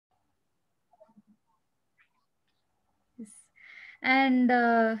And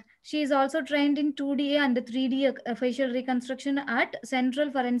she is also trained in 2D and 3D facial reconstruction at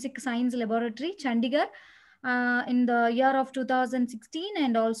Central Forensic Science Laboratory, Chandigarh, in the year of 2016,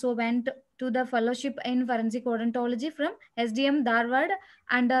 and also went to the fellowship in forensic odontology from SDM Dharwad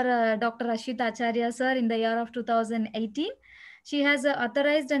under Dr. Ashit Acharya sir in the year of 2018. She has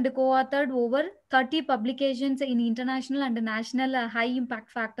authorized and co-authored over 30 publications in international and national high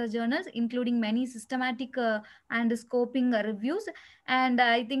impact factor journals, including many systematic and scoping reviews. And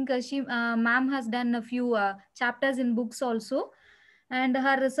I think ma'am has done a few chapters in books also. And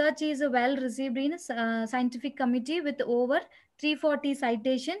her research is well received in scientific committee with over 340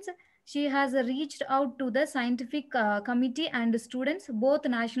 citations. She has reached out to the scientific committee and students, both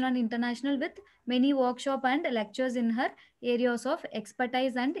national and international, with many workshop and lectures in her areas of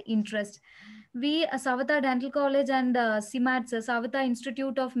expertise and interest. We, Saveetha Dental College and CIMATS, Saveetha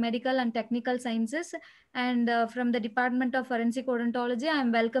Institute of Medical and Technical Sciences, and from the Department of Forensic Odontology, I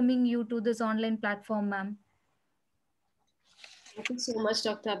am welcoming you to this online platform, ma'am. Thank you so much,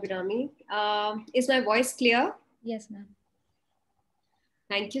 Dr. Abhirami. Is my voice clear? Yes, ma'am.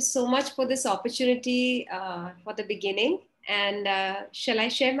 Thank you so much for this opportunity for the beginning. And shall I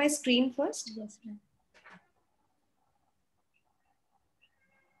share my screen first? Yes, ma'am.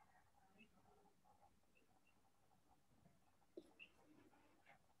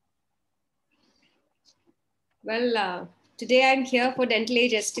 Well, today I'm here for dental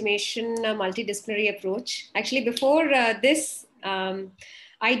age estimation, multidisciplinary approach. Actually, before this,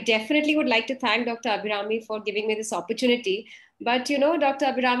 I definitely would like to thank Dr. Abhirami for giving me this opportunity. But you know, Dr.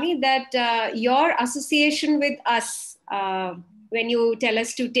 Abhirami, that your association with us, when you tell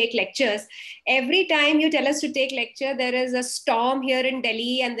us to take lectures, every time you tell us to take lecture, there is a storm here in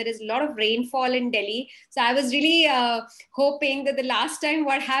Delhi and there is a lot of rainfall in Delhi. So I was really hoping that the last time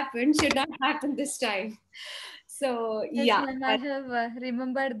what happened should not happen this time. So Yes, yeah, ma'am. I have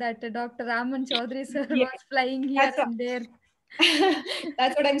remembered that Dr. Raman Chaudhary sir yeah, was flying here that's and there.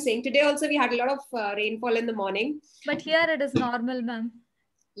 that's what I'm saying. Today also we had a lot of rainfall in the morning. But here it is normal, ma'am.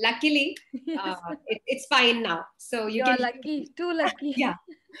 Luckily, Yes. it's fine now, so you You can are hear lucky, me. too lucky. Yeah,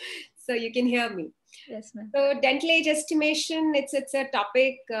 so you can hear me. Yes, ma'am. So dental age estimation, it's a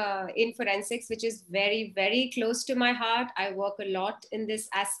topic in forensics which is very close to my heart. I work a lot in this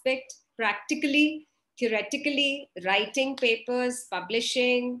aspect, practically, theoretically, writing papers,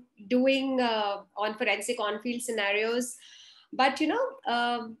 publishing, doing on forensic on-field scenarios. But you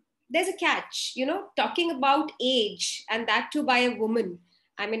know, there's a catch. You know, talking about age and that too by a woman.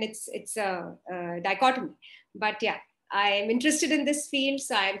 I mean, it's a dichotomy. But yeah, I am interested in this field,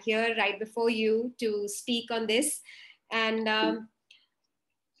 so I'm here right before you to speak on this. And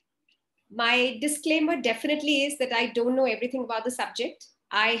my disclaimer definitely is that I don't know everything about the subject.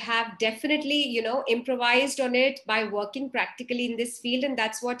 I have definitely, you know, improvised on it by working practically in this field, and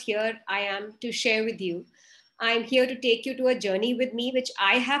that's what here I am to share with you. I'm here to take you to a journey with me, which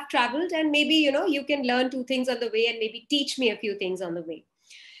I have traveled, and maybe, you know, you can learn two things on the way and maybe teach me a few things on the way.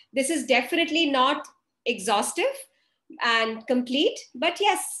 This is definitely not exhaustive and complete, but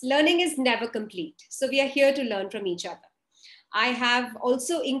yes, learning is never complete. So we are here to learn from each other. I have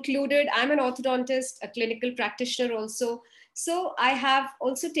also included, I'm an orthodontist, a clinical practitioner also. So I have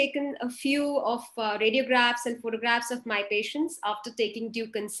also taken a few of radiographs and photographs of my patients after taking due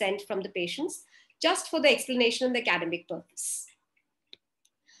consent from the patients, just for the explanation and the academic purpose.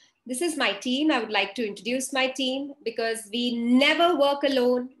 This is my team. I would like to introduce my team because we never work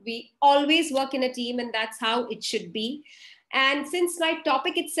alone. We always work in a team, and that's how it should be. And since my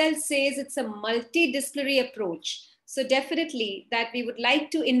topic itself says it's a multidisciplinary approach, so definitely that we would like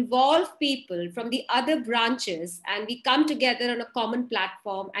to involve people from the other branches and we come together on a common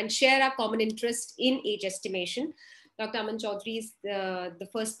platform and share our common interest in age estimation. Dr. Aman Chaudhary is the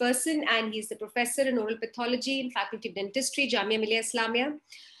first person, and he's the professor in oral pathology in Faculty of Dentistry, Jamia Millia Islamia.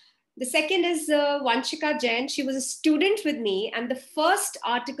 The second is Vanshika Jain. She was a student with me, and the first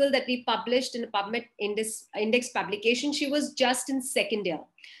article that we published in a PubMed index publication, she was just in second year.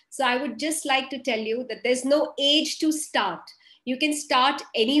 So I would just like to tell you that there's no age to start. You can start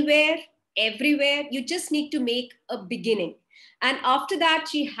anywhere, everywhere. You just need to make a beginning. And after that,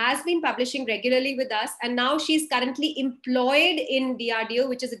 she has been publishing regularly with us, and now she's currently employed in DRDO,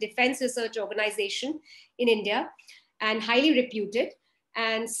 which is a defense research organization in India and highly reputed.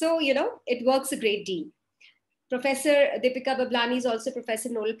 And so, you know, it works a great deal. Professor Deepika Bablani is also professor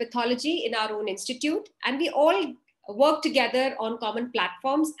in oral pathology in our own institute. And we all work together on common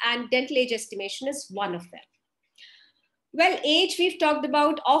platforms, and dental age estimation is one of them. Well, age we've talked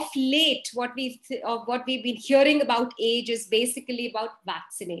about of late. What we've been hearing about age is basically about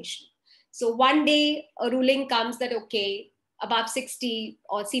vaccination. So one day a ruling comes that, okay, above 60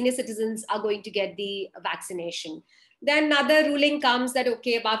 or senior citizens are going to get the vaccination. Then another ruling comes that,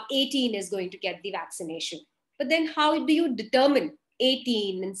 okay, above 18 is going to get the vaccination. But then how do you determine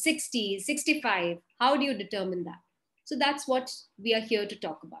 18 and 60, 65? How do you determine that? So that's what we are here to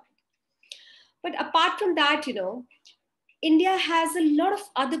talk about. But apart from that, India has a lot of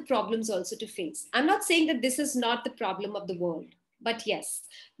other problems also to face. I'm not saying that this is not the problem of the world, but yes,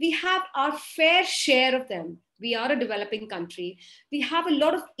 we have our fair share of them. We are a developing country. We have a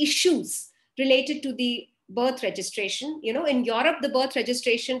lot of issues related to the birth registration. In Europe, the birth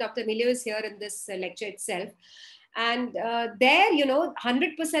registration, Dr. Emilio is here in this lecture itself. And there,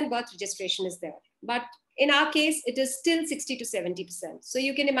 100% birth registration is there. But in our case, it is still 60 to 70%. So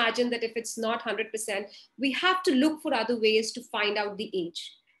you can imagine that if it's not 100%, we have to look for other ways to find out the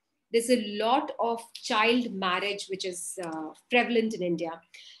age. There's a lot of child marriage which is prevalent in India.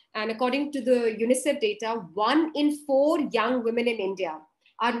 And according to the UNICEF data, 1 in 4 young women in India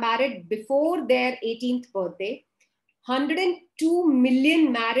are married before their 18th birthday. 102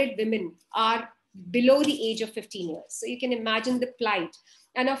 million married women are below the age of 15 years. So you can imagine the plight.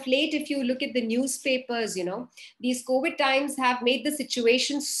 And of late, if you look at the newspapers, these COVID times have made the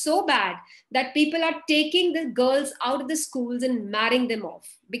situation so bad that people are taking the girls out of the schools and marrying them off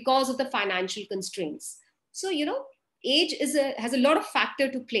because of the financial constraints. So, age has a lot of factor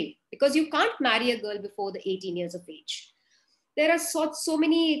to play, because you can't marry a girl before the 18 years of age. There are so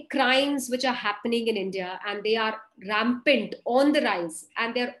many crimes which are happening in India, and they are rampant, on the rise,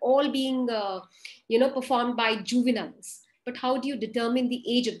 and they're all being, performed by juveniles. But how do you determine the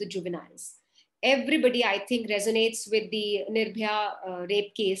age of the juveniles? Everybody, I think, resonates with the Nirbhaya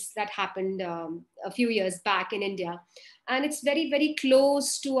rape case that happened a few years back in India. And it's very, very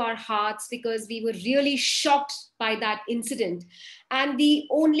close to our hearts, because we were really shocked by that incident. And the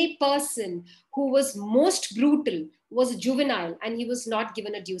only person who was most brutal was a juvenile, and he was not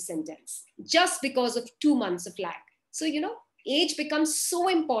given a due sentence just because of 2 months of lag. So, age becomes so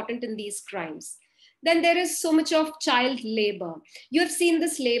important in these crimes. Then there is so much of child labor. You have seen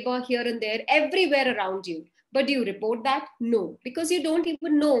this labor here and there, everywhere around you. But do you report that? No, because you don't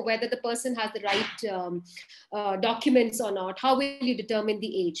even know whether the person has the right documents or not. How will you determine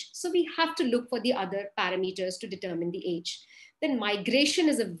the age? So we have to look for the other parameters to determine the age. Then migration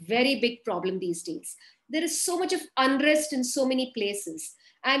is a very big problem these days. There is so much of unrest in so many places,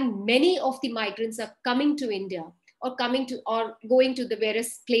 and many of the migrants are coming to India, or going to the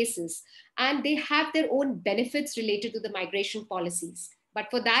various places, and they have their own benefits related to the migration policies. But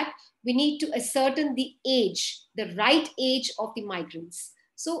for that, we need to ascertain the age, the right age of the migrants.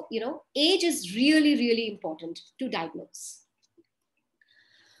 So, age is really, really important to diagnose.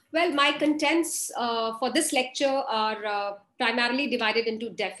 Well, my contents for this lecture are primarily divided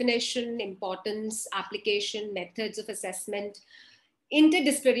into definition, importance, application, methods of assessment,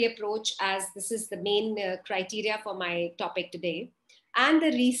 interdisciplinary approach, as this is the main criteria for my topic today, and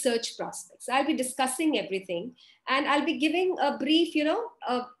the research prospects. I'll be discussing everything, and I'll be giving a brief,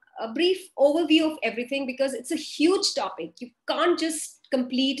 a brief overview of everything, because it's a huge topic. You can't just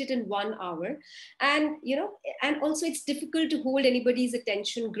complete it in 1 hour. And, and also it's difficult to hold anybody's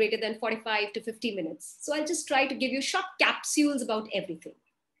attention greater than 45 to 50 minutes. So I'll just try to give you short capsules about everything.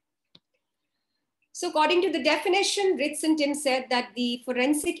 So according to the definition, Ritz and Tim said that the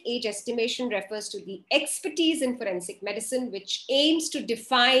forensic age estimation refers to the expertise in forensic medicine, which aims to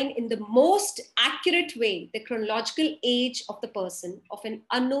define in the most accurate way the chronological age of the person of an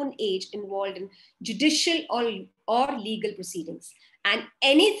unknown age involved in judicial or legal proceedings. And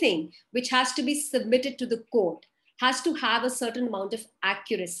anything which has to be submitted to the court has to have a certain amount of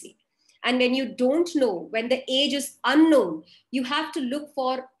accuracy. And when you don't know, when the age is unknown, you have to look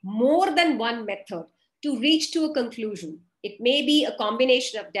for more than one method to reach to a conclusion. It may be a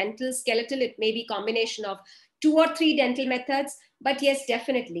combination of dental, skeletal, it may be a combination of 2 or 3 dental methods. But yes,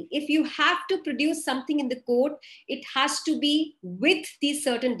 definitely, if you have to produce something in the court, it has to be with the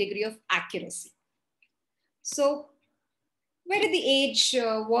certain degree of accuracy. So where did the age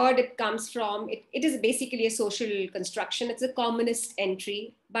word it comes from? It is basically a social construction. It's a communist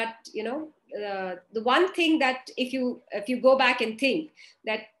entry. But the one thing that if you go back and think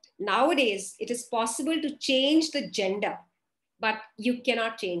that nowadays it is possible to change the gender, but you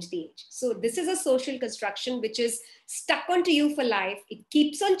cannot change the age. So this is a social construction which is stuck onto you for life. It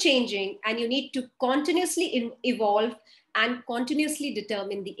keeps on changing, and you need to continuously evolve and continuously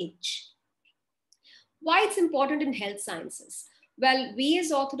determine the age. Why it's important in health sciences? Well, we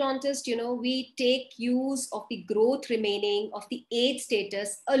as orthodontists, we take use of the growth remaining of the age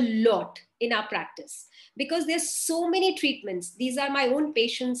status a lot in our practice because there's so many treatments. These are my own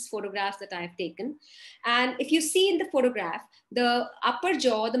patients' photographs that I have taken. And if you see in the photograph, the upper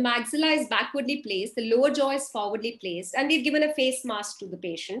jaw, the maxilla is backwardly placed, the lower jaw is forwardly placed, and we've given a face mask to the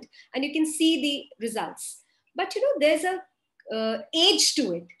patient, and you can see the results. But there's a age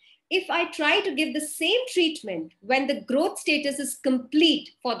to it. If I try to give the same treatment when the growth status is complete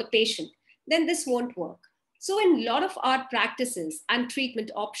for the patient, then this won't work. So in a lot of our practices and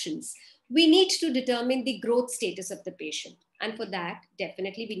treatment options, we need to determine the growth status of the patient. And for that,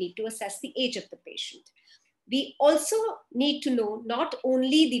 definitely we need to assess the age of the patient. We also need to know not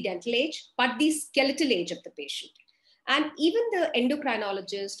only the dental age, but the skeletal age of the patient. And even the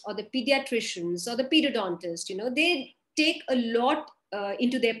endocrinologist or the pediatricians or the periodontist, they take a lot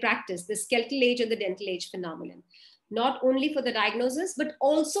into their practice, the skeletal age and the dental age phenomenon, not only for the diagnosis, but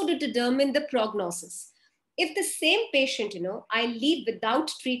also to determine the prognosis. If the same patient, I leave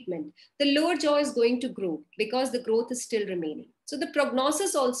without treatment, the lower jaw is going to grow because the growth is still remaining. So the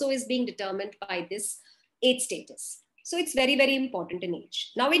prognosis also is being determined by this age status. So it's very, very important in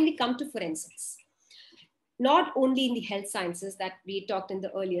age. Now, when we come to forensics, not only in the health sciences that we talked in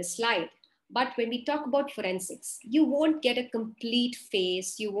the earlier slide, but when we talk about forensics, you won't get a complete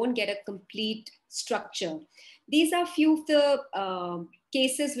face, you won't get a complete structure. These are few of the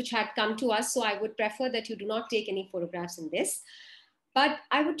cases which had come to us, so I would prefer that you do not take any photographs in this. But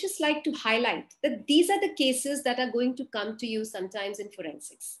I would just like to highlight that these are the cases that are going to come to you sometimes in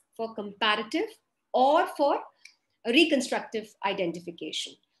forensics for comparative or for reconstructive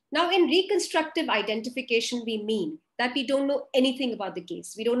identification. Now, in reconstructive identification, we mean that we don't know anything about the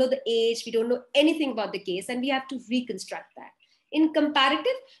case. We don't know the age, we don't know anything about the case, and we have to reconstruct that. In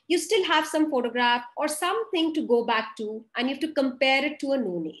comparative, you still have some photograph or something to go back to, and you have to compare it to a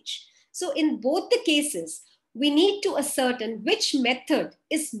known age. So in both the cases, we need to ascertain which method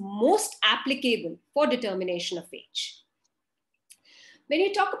is most applicable for determination of age. When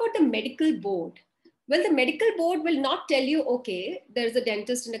you talk about the medical board, well, the medical board will not tell you, okay, there's a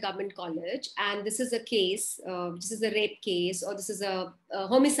dentist in a government college, and this is a case, this is a rape case, or this is a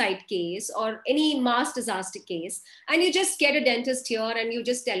homicide case, or any mass disaster case, and you just get a dentist here, and you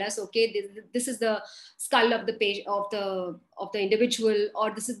just tell us, okay, this is the skull of the page of the individual,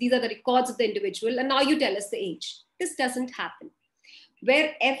 or these are the records of the individual, and now you tell us the age. This doesn't happen.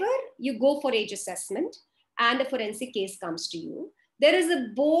 Wherever you go for age assessment and a forensic case comes to you, there is a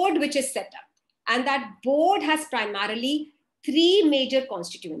board which is set up. And that board has primarily 3 major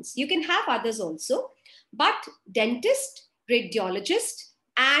constituents. You can have others also, but dentist, radiologist,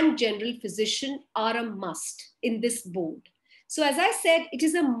 and general physician are a must in this board. So as I said, it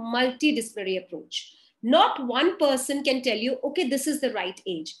is a multidisciplinary approach. Not one person can tell you, okay, this is the right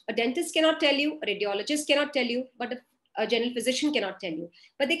age. A dentist cannot tell you, a radiologist cannot tell you, but a general physician cannot tell you.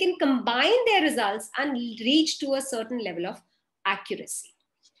 But they can combine their results and reach to a certain level of accuracy.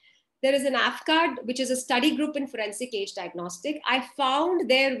 There is an AFCAD, which is a study group in forensic age diagnostic. I found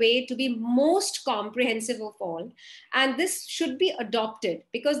their way to be most comprehensive of all. And this should be adopted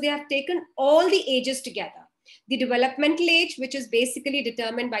because they have taken all the ages together. The developmental age, which is basically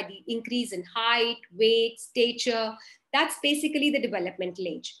determined by the increase in height, weight, stature, that's basically the developmental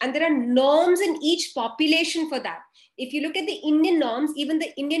age. And there are norms in each population for that. If you look at the Indian norms, even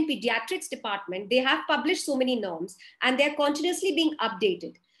the Indian Pediatrics Department, they have published so many norms and they're continuously being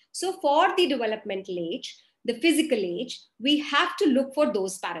updated. So for the developmental age, the physical age, we have to look for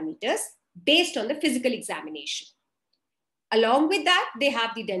those parameters based on the physical examination. Along with that, they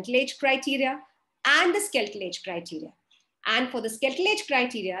have the dental age criteria and the skeletal age criteria. And for the skeletal age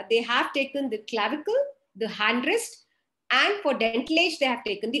criteria, they have taken the clavicle, the hand wrist, and for dental age, they have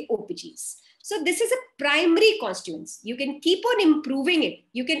taken the OPGs. So this is a primary constituent. You can keep on improving it.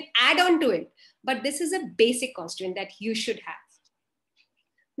 You can add on to it. But this is a basic constituent that you should have.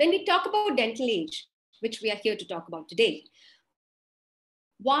 When we talk about dental age, which we are here to talk about today,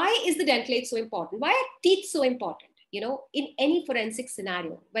 why is the dental age so important? Why are teeth so important? In any forensic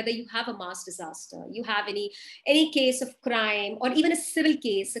scenario, whether you have a mass disaster, you have any case of crime, or even a civil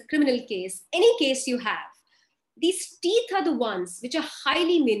case, a criminal case, any case you have, these teeth are the ones which are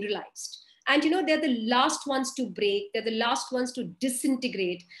highly mineralized. And they're the last ones to break, they're the last ones to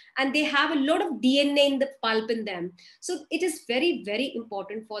disintegrate, and they have a lot of DNA in the pulp in them. So it is very, very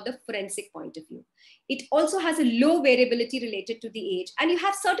important for the forensic point of view. It also has a low variability related to the age, and you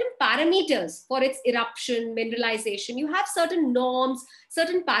have certain parameters for its eruption, mineralization. You have certain norms,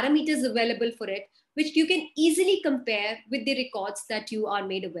 certain parameters available for it, which you can easily compare with the records that you are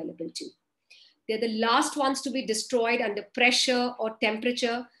made available to. They're the last ones to be destroyed under pressure or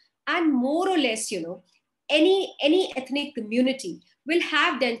temperature. And more or less, any ethnic community will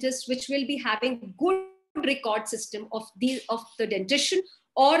have dentists which will be having good record system of the dentition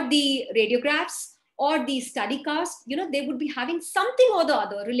or the radiographs or the study cast. They would be having something or the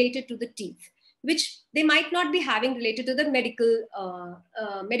other related to the teeth, which they might not be having related to the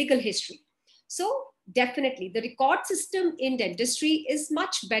medical history. So definitely the record system in dentistry is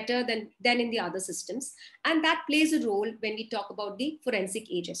much better than in the other systems. And that plays a role when we talk about the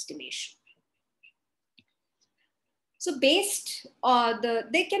forensic age estimation. So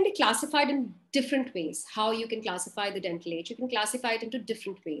they can be classified in different ways. How you can classify the dental age? You can classify it into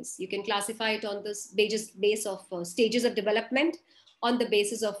different ways. You can classify it on the base of stages of development, on the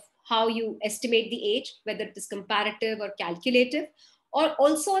basis of how you estimate the age, whether it is comparative or calculative, or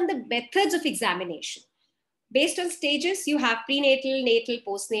also on the methods of examination. Based on stages, you have prenatal, natal,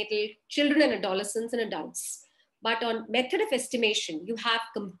 postnatal, children and adolescents and adults. But on method of estimation, you have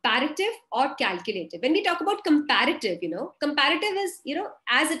comparative or calculative. When we talk about comparative, comparative is,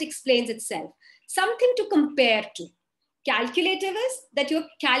 as it explains itself, something to compare to. Calculative is that you're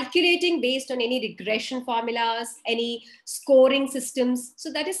calculating based on any regression formulas, any scoring systems.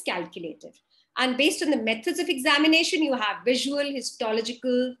 So that is calculative. And based on the methods of examination, you have visual,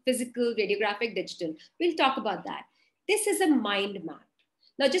 histological, physical, radiographic, digital. We'll talk about that. This is a mind map.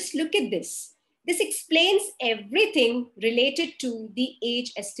 Now just look at this. This explains everything related to the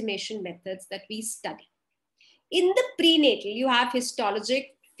age estimation methods that we study. In the prenatal, you have histologic,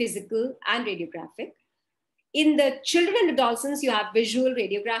 physical, and radiographic. In the children and adolescents, you have visual,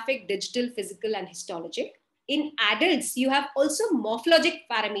 radiographic, digital, physical, and histologic. In adults, you have also morphologic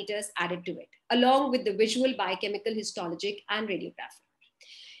parameters added to it, along with the visual, biochemical, histologic, and radiographic.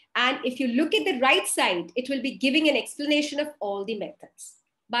 And if you look at the right side, it will be giving an explanation of all the methods.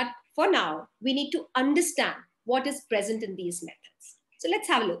 But for now, we need to understand what is present in these methods. So let's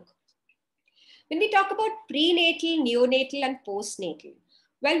have a look. When we talk about prenatal, neonatal, and postnatal,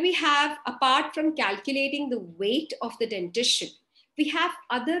 well, we have, apart from calculating the weight of the dentition, we have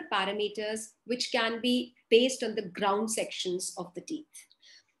other parameters which can be based on the ground sections of the teeth.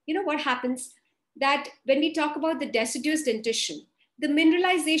 What happens that when we talk about the deciduous dentition, the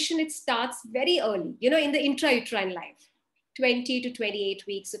mineralization, it starts very early, in the intrauterine life. 20 to 28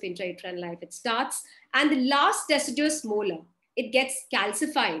 weeks of intrauterine life it starts, and the last deciduous molar, it gets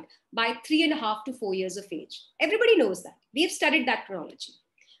calcified by 3.5 to 4 years of age. Everybody knows that. We've studied that chronology.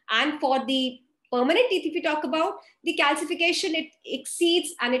 And for the permanent teeth, if you talk about, the calcification, it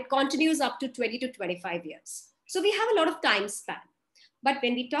exceeds and it continues up to 20 to 25 years. So we have a lot of time span. But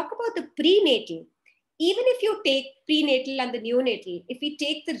when we talk about the prenatal, even if you take prenatal and the neonatal, if we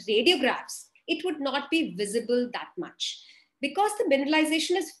take the radiographs, it would not be visible that much, because the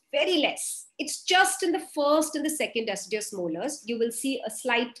mineralization is very less. It's just in the first and the second deciduous molars. You will see a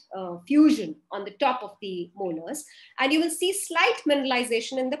slight fusion on the top of the molars, and you will see slight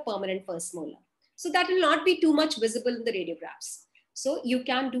mineralization in the permanent first molar. So that will not be too much visible in the radiographs. So you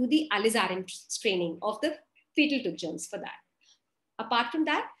can do the alizarin staining of the fetal tooth germs for that. Apart from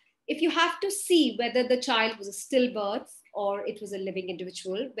that, if you have to see whether the child was a stillbirth or it was a living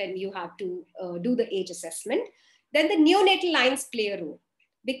individual, when you have to do the age assessment, then the neonatal lines play a role,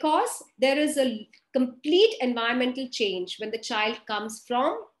 because there is a complete environmental change when the child comes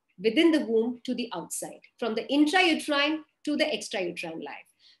from within the womb to the outside, from the intrauterine to the extrauterine life.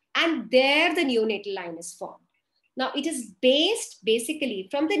 And there the neonatal line is formed. Now it is based basically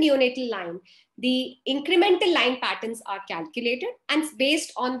from the neonatal line, the incremental line patterns are calculated, and it's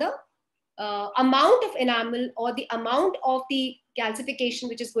based on the amount of enamel or the amount of the calcification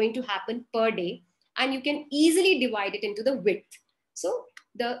which is going to happen per day. And you can easily divide it into the width. So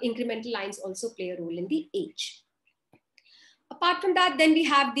the incremental lines also play a role in the age. Apart from that, then we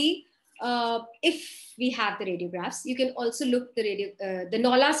have the, if we have the radiographs, you can also look the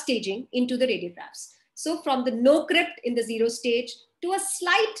Nolla staging into the radiographs. So from the no crypt in the 0 stage to a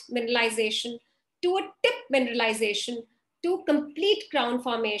slight mineralization, to a tip mineralization, to complete crown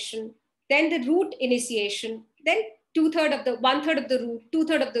formation, then the root initiation, then 1/3 of the root,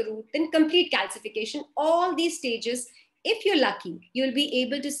 2/3 of the root, then complete calcification. All these stages, if you're lucky, you'll be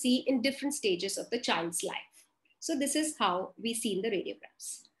able to see in different stages of the child's life. So this is how we see in the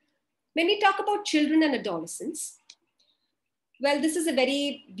radiographs. When we talk about children and adolescents, well, this is a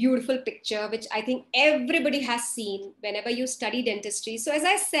very beautiful picture, which I think everybody has seen whenever you study dentistry. So as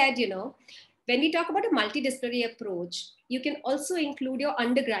I said, when we talk about a multidisciplinary approach, you can also include your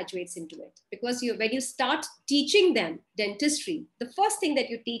undergraduates into it, because when you start teaching them dentistry, the first thing that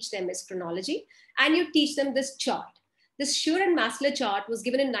you teach them is chronology, and you teach them this chart. This Shure and Massler chart was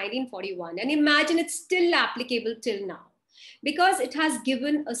given in 1941. And imagine it's still applicable till now, because it has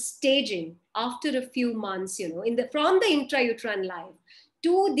given a staging after a few months, from the intrauterine life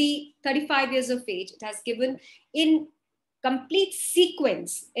to the 35 years of age. It has given in complete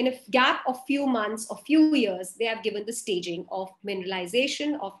sequence, in a gap of few months or few years, they have given the staging of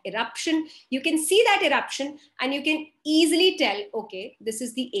mineralization, of eruption. You can see that eruption and you can easily tell, okay, this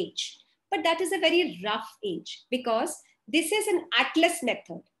is the age. But that is a very rough age, because this is an atlas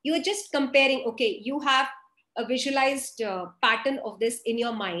method. You are just comparing, okay, you have a visualized pattern of this in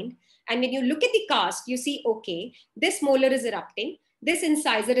your mind. And when you look at the cast, you see, okay, this molar is erupting, this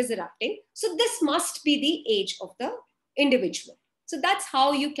incisor is erupting. So this must be the age of the individual. So that's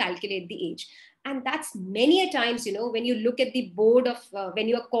how you calculate the age. And that's many a times, when you look at the board of, when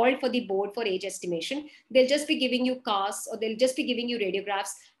you are called for the board for age estimation, they'll just be giving you casts, or they'll just be giving you radiographs,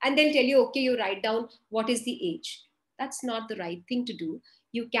 and they'll tell you, okay, you write down what is the age. That's not the right thing to do.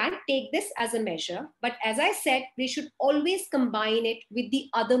 You can take this as a measure, but as I said, we should always combine it with the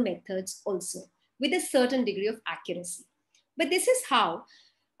other methods also, with a certain degree of accuracy. But this is how,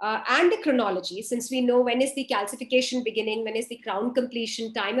 and the chronology, since we know when is the calcification beginning, when is the crown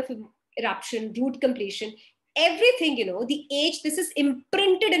completion, time of eruption, root completion, everything, the age, this is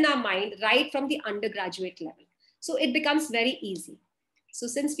imprinted in our mind right from the undergraduate level. So it becomes very easy. So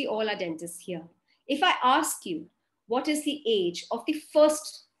since we all are dentists here, if I ask you, what is the age of the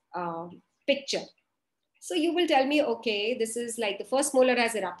first picture? So you will tell me, okay, this is like the first molar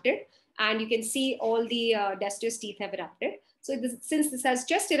has erupted, and you can see all the deciduous teeth have erupted. So since this has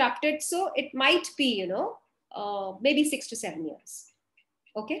just erupted, so it might be, maybe 6 to 7 years.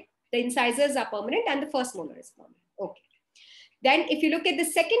 Okay, the incisors are permanent and the first molar is permanent. Okay. Then if you look at the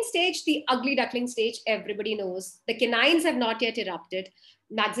second stage, the ugly duckling stage, everybody knows the canines have not yet erupted.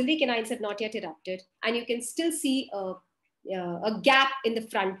 Maxillary canines have not yet erupted. And you can still see a gap in the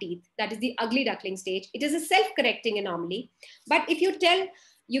front teeth. That is the ugly duckling stage. It is a self-correcting anomaly. But if you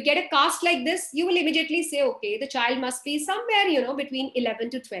you get a cast like this, you will immediately say, okay, the child must be somewhere, between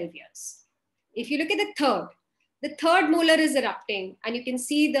 11 to 12 years. If you look at the third molar is erupting, and you can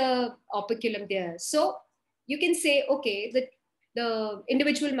see the operculum there. So you can say, okay, the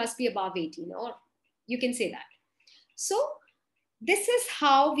individual must be above 18, or you can say that. So this is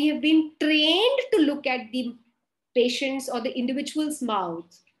how we have been trained to look at the patient's or the individual's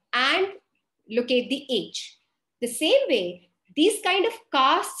mouth and locate the age. The same way, these kind of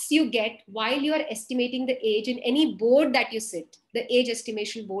casts you get while you are estimating the age in any board that you sit, the age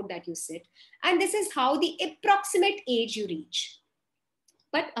estimation board that you sit. And this is how the approximate age you reach.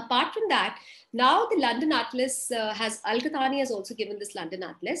 But apart from that, now the London Atlas Al-Qahtani has also given this London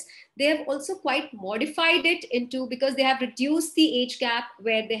Atlas. They have also quite modified it into, because they have reduced the age gap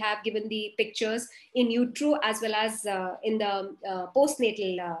where they have given the pictures in utero as well as in the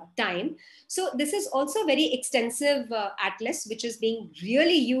postnatal time. So this is also a very extensive atlas, which is being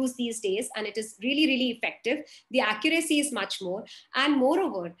really used these days, and it is really, really effective. The accuracy is much more. And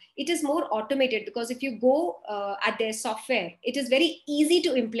moreover, it is more automated, because if you go at their software, it is very easy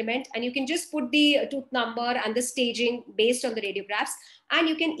to implement, and you can just put the tooth number and the staging based on the radiographs, and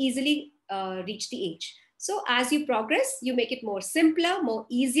you can easily reach the age. So as you progress, you make it more simpler, more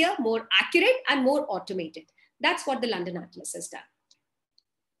easier, more accurate, and more automated. That's what the London Atlas has done.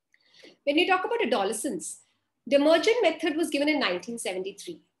 When you talk about adolescence, the emergent method was given in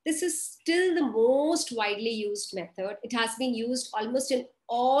 1973. This is still the most widely used method. It has been used almost in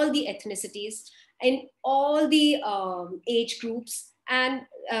all the ethnicities, in all the age groups, and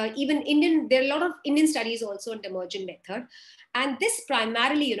even Indian, there are a lot of Indian studies also on the emergent method. And this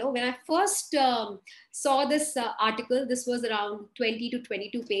primarily, when I first saw this article, this was around 20 to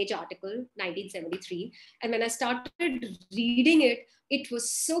 22 page article, 1973. And when I started reading it, it was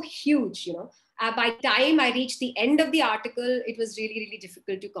so huge, by the time I reached the end of the article, it was really, really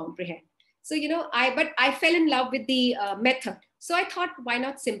difficult to comprehend. So, but I fell in love with the method. So I thought, why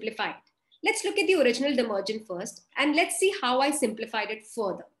not simplify it? Let's look at the original Demergent first, and let's see how I simplified it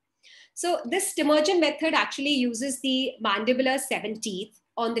further. So this Demergent method actually uses the mandibular 7 teeth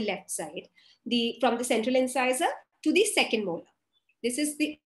on the left side, from the central incisor to the second molar. This is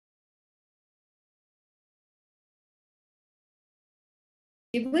the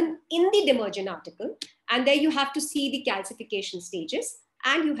given in the Demergent article, and there you have to see the calcification stages,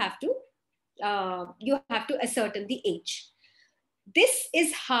 and you have to ascertain the age. This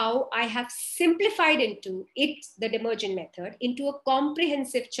is how I have simplified into it, the Demergent method, into a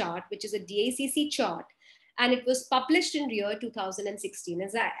comprehensive chart, which is a DACC chart. And it was published in year 2016.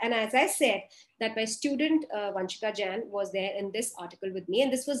 And as I said, that my student, Vanshika Jain, was there in this article with me.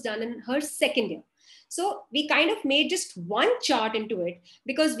 And this was done in her second year. So we kind of made just one chart into it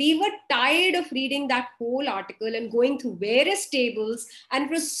because we were tired of reading that whole article and going through various tables, and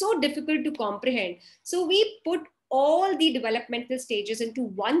it was so difficult to comprehend. So we put all the developmental stages into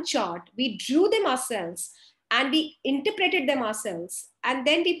one chart. We drew them ourselves and we interpreted them ourselves. And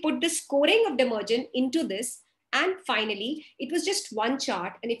then we put the scoring of Demergen into this. And finally, it was just one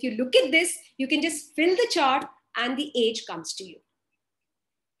chart. And if you look at this, you can just fill the chart and the age comes to you.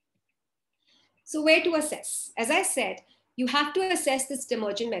 So where to assess? As I said, you have to assess this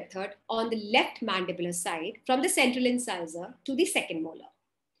Demergen method on the left mandibular side from the central incisor to the second molar.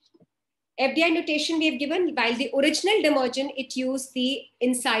 FDI notation we have given, while the original Demergen, it used the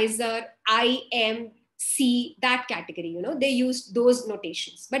incisor IMC, that category, they used those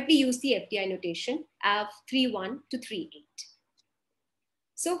notations, but we use the FDI notation of 3.1 to 3.8.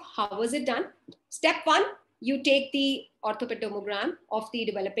 So how was it done? Step 1, you take the orthopedomogram of the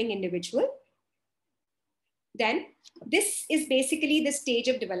developing individual. Then this is basically the stage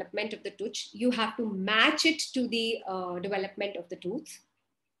of development of the tooth. You have to match it to the development of the tooth.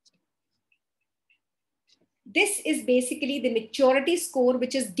 This is basically the maturity score,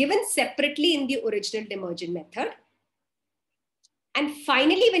 which is given separately in the original Demergen method. And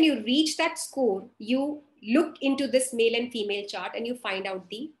finally, when you reach that score, you look into this male and female chart and you find out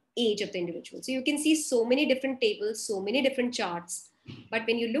the age of the individual. So you can see so many different tables, so many different charts. But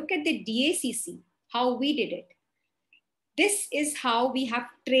when you look at the DACC, how we did it, this is how we have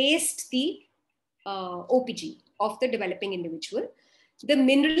traced the OPG of the developing individual. The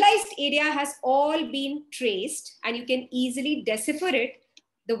mineralized area has all been traced and you can easily decipher it.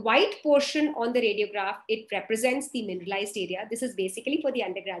 The white portion on the radiograph, it represents the mineralized area. This is basically for the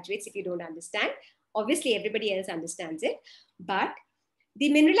undergraduates if you don't understand. Obviously, everybody else understands it. But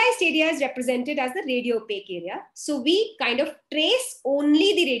the mineralized area is represented as the radiopaque area. So we kind of trace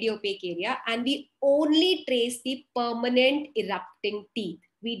only the radiopaque area and we only trace the permanent erupting teeth.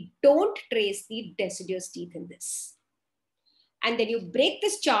 We don't trace the deciduous teeth in this. And then you break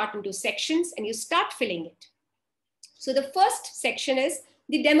this chart into sections and you start filling it. So the first section is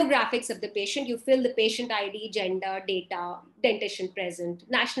the demographics of the patient. You fill the patient ID, gender, data, dentition present,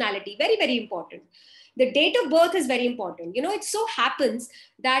 nationality, very, very important. The date of birth is very important. It so happens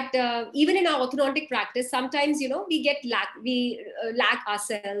that even in our orthodontic practice, sometimes, we lack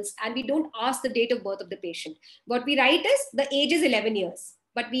ourselves and we don't ask the date of birth of the patient. What we write is the age is 11 years,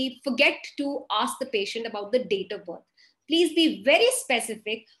 but we forget to ask the patient about the date of birth. Please be very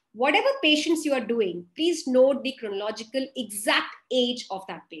specific. Whatever patients you are doing, please note the chronological exact age of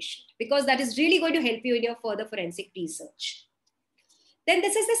that patient, because that is really going to help you in your further forensic research. Then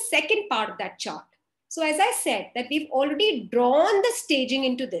this is the second part of that chart. So as I said, that we've already drawn the staging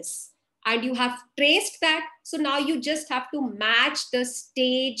into this and you have traced that. So now you just have to match the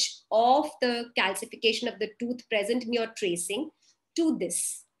stage of the calcification of the tooth present in your tracing to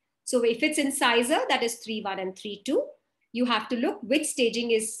this. So if it's incisor, that is 3.1 and 3.2. You have to look which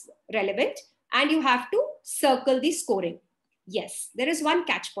staging is relevant and you have to circle the scoring. Yes, there is one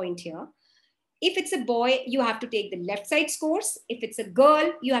catch point here. If it's a boy, you have to take the left side scores. If it's a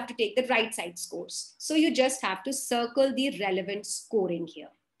girl, you have to take the right side scores. So you just have to circle the relevant scoring here.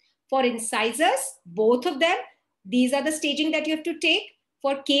 For incisors, both of them, these are the staging that you have to take.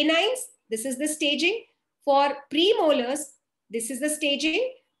 For canines, this is the staging. For premolars, this is the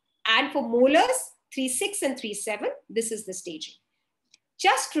staging. And for molars, 3.6 and 3.7, this is the staging.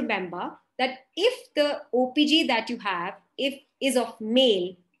 Just remember that if the OPG that you have, if is of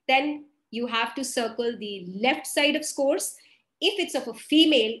male, then you have to circle the left side of scores. If it's of a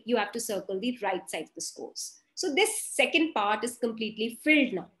female, you have to circle the right side of the scores. So this second part is completely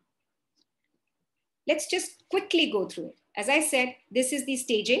filled now. Let's just quickly go through it. As I said, this is the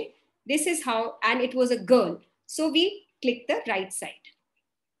staging. This is how, and it was a girl. So we click the right side.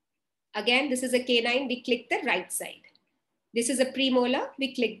 Again, this is a canine, we click the right side. This is a premolar,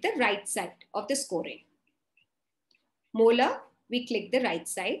 we click the right side of the scoring. Molar, we click the right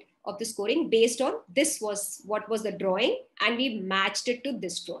side of the scoring based on this was what was the drawing and we matched it to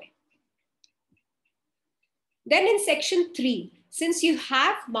this drawing. Then in section 3, since you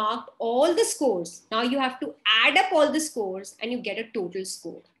have marked all the scores, now you have to add up all the scores and you get a total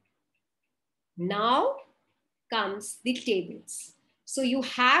score. Now comes the tables. So you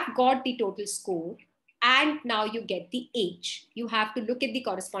have got the total score and now you get the age. You have to look at the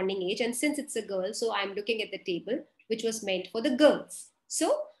corresponding age, and since it's a girl, so I'm looking at the table which was meant for the girls.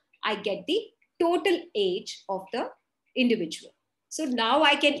 So I get the total age of the individual. So now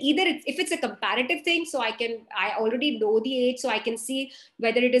I can either, if it's a comparative thing, so I already know the age, so I can see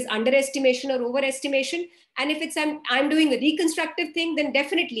whether it is underestimation or overestimation. And if it's I'm doing a reconstructive thing, then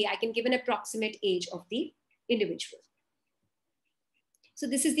definitely I can give an approximate age of the individual. So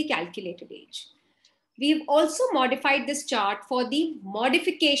this is the calculated age. We've also modified this chart for the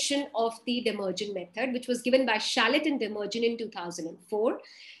modification of the Demerjen method, which was given by Shalit and Demerjen in 2004.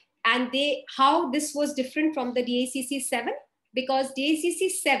 And how this was different from the DACC 7, because DACC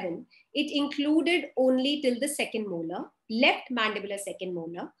 7, it included only till the second molar, left mandibular second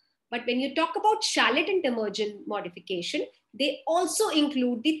molar. But when you talk about Shalit and Demerjen modification, they also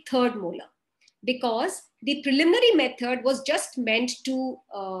include the third molar, because the preliminary method was just meant to,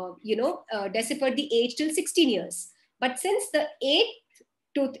 decipher the age till 16 years. But since the eighth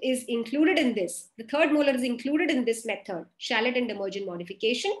tooth is included in this, the third molar is included in this method, Shalit and Demerjen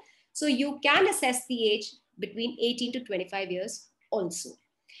modification, so you can assess the age between 18 to 25 years also.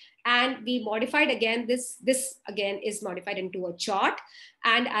 And we modified again, this again is modified into a chart.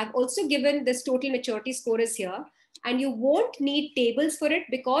 And I've also given this total maturity score is here. And you won't need tables for it,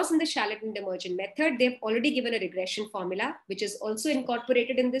 because in the Shalit and Demerjen method, they've already given a regression formula, which is also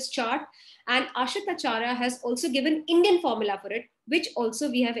incorporated in this chart. And Ashit Acharya has also given Indian formula for it, which also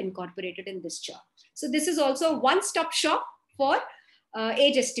we have incorporated in this chart. So this is also a one-stop shop for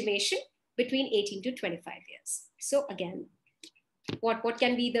age estimation between 18 to 25 years. So again, what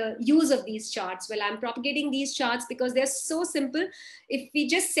can be the use of these charts? Well, I'm propagating these charts because they're so simple. If we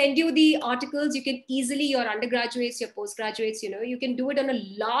just send you the articles, you can easily, your undergraduates, your postgraduates, you can do it on a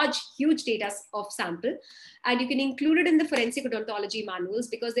large, huge data of sample, and you can include it in the forensic odontology manuals,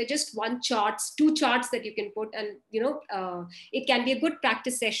 because they're just two charts that you can put, and it can be a good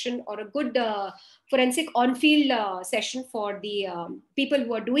practice session or a good forensic on-field session for the people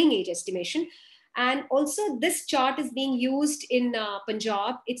who are doing age estimation. And also this chart is being used in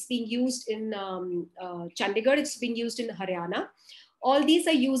Punjab, it's being used in Chandigarh, it's being used in Haryana. All these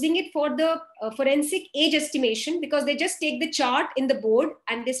are using it for the forensic age estimation, because they just take the chart in the board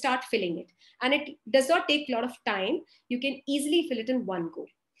and they start filling it. And it does not take a lot of time. You can easily fill it in one go.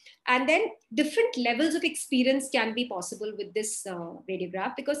 And then different levels of experience can be possible with this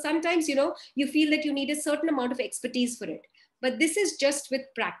radiograph, because sometimes, you feel that you need a certain amount of expertise for it. But this is just with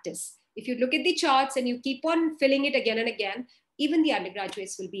practice. If you look at the charts and you keep on filling it again and again, even the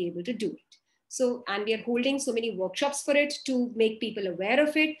undergraduates will be able to do it. So, and we are holding so many workshops for it to make people aware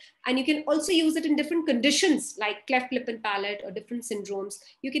of it. And you can also use it in different conditions like cleft lip and palate or different syndromes.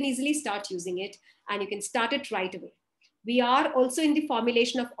 You can easily start using it, and you can start it right away. We are also in the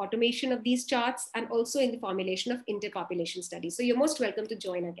formulation of automation of these charts, and also in the formulation of interpopulation studies. So you're most welcome to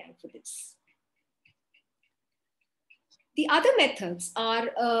join our gang for this. The other methods are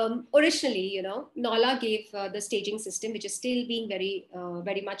originally, Nola gave the staging system, which is still being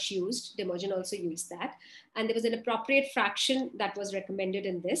very much used. Demerjen also used that. And there was an appropriate fraction that was recommended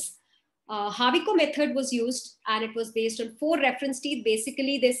in this. Haviko method was used, and it was based on 4 reference teeth.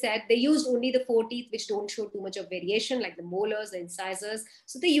 Basically, they said they used only the 4 teeth which don't show too much of variation, like the molars, the incisors.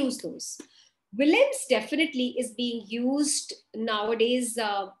 So they used those. Willems definitely is being used nowadays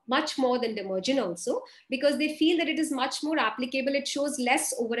much more than Demerjen also, because they feel that it is much more applicable. It shows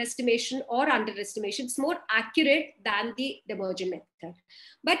less overestimation or underestimation. It's more accurate than the Demerjen method.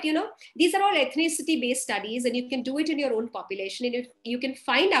 But these are all ethnicity-based studies, and you can do it in your own population, and you can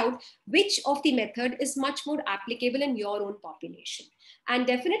find out which of the method is much more applicable in your own population. And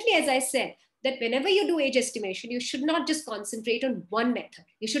definitely, as I said, that whenever you do age estimation, you should not just concentrate on one method.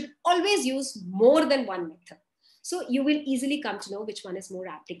 You should always use more than one method. So you will easily come to know which one is more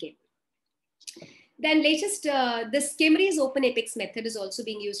applicable. Then latest, this Kemry's open apex method is also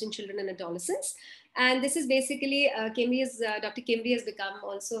being used in children and adolescents. And this is basically, Dr. Kemry has become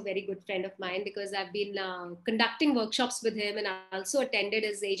also a very good friend of mine, because I've been conducting workshops with him, and I also attended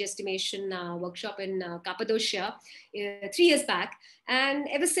his age estimation workshop in Cappadocia 3 years back. And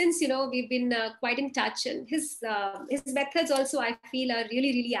ever since, we've been quite in touch, and his methods also, I feel, are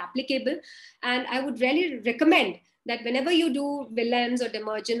really, really applicable. And I would really recommend that whenever you do Willems or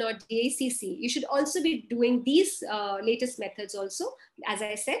Demerjen or DACC, you should also be doing these latest methods also, as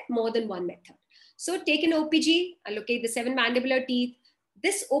I said, more than one method. So take an OPG, allocate the 7 mandibular teeth.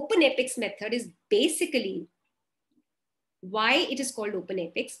 This open apex method is basically why it is called open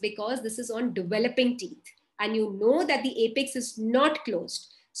apex, because this is on developing teeth. And you know that the apex is not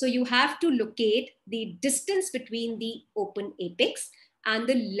closed. So you have to locate the distance between the open apex and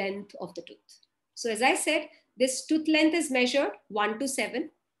the length of the tooth. So as I said, this tooth length is measured 1 to 7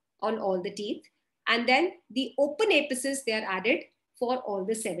 on all the teeth. And then the open apices, they are added for all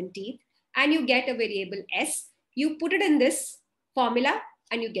the 7 teeth. And you get a variable S. You put it in this, formula,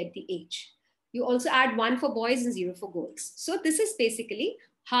 and you get the age. You also add 1 for boys and 0 for girls. So this is basically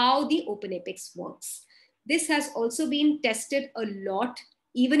how the OpenApex works. This has also been tested a lot,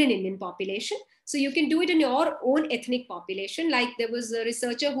 even in Indian population. So you can do it in your own ethnic population. Like there was a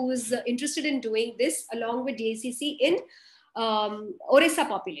researcher who was interested in doing this along with DACC in Orissa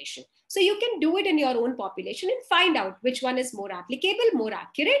population. So you can do it in your own population and find out which one is more applicable, more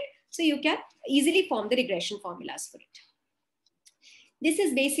accurate. So you can easily form the regression formulas for it. This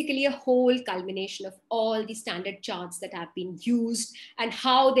is basically a whole culmination of all the standard charts that have been used and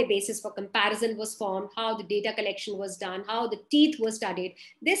how the basis for comparison was formed, how the data collection was done, how the teeth were studied.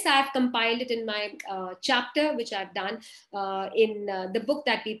 This I've compiled it in my chapter, which I've done in the book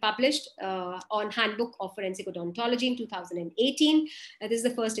that we published on Handbook of Forensic Odontology in 2018. This is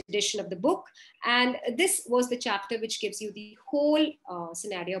the first edition of the book. And this was the chapter which gives you the whole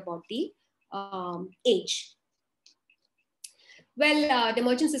scenario about the age. Well, the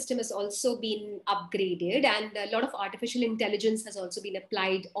merchant system has also been upgraded, and a lot of artificial intelligence has also been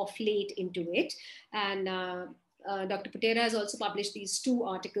applied of late into it. And Dr. Putera has also published these 2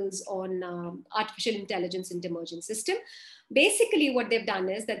 articles on artificial intelligence in the merchant system. Basically, what they've done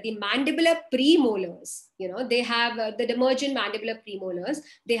is that the mandibular premolars, they have the demergent mandibular premolars,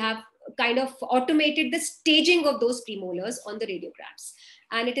 they have kind of automated the staging of those premolars on the radiographs.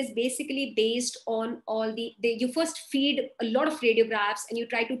 And it is basically based on all you first feed a lot of radiographs and you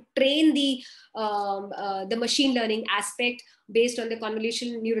try to train the machine learning aspect based on the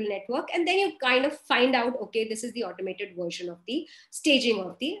convolutional neural network. And then you kind of find out, okay, this is the automated version of the staging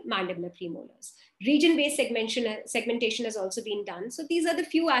of the mandibular premolars. Region-based segmentation has also been done. So these are the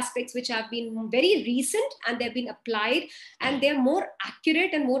few aspects which have been very recent and they've been applied and they're more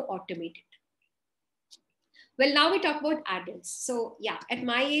accurate and more automated. Well, now we talk about adults. So yeah, at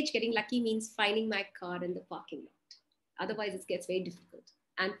my age, getting lucky means finding my car in the parking lot. Otherwise, it gets very difficult.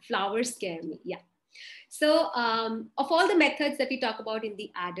 And flowers scare me, yeah. So of all the methods that we talk about in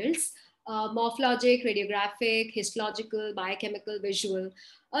the adults, morphologic, radiographic, histological, biochemical, visual,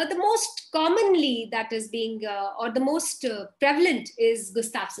 the most commonly that is being, or the most prevalent is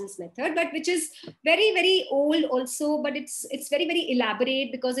Gustafson's method, but which is very, very old also, but it's very, very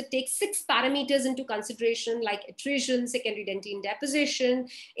elaborate because it takes 6 parameters into consideration, like attrition, secondary dentine deposition,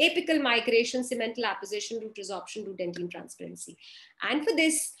 apical migration, cemental apposition, root resorption, root dentine transparency. And for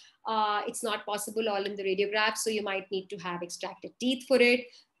this, it's not possible all in the radiograph, so you might need to have extracted teeth for it.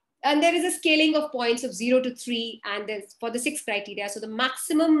 And there is a scaling of points of 0 to 3, and there's for the 6 criteria. So the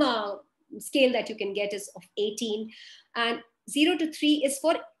maximum scale that you can get is of 18, and 0 to 3 is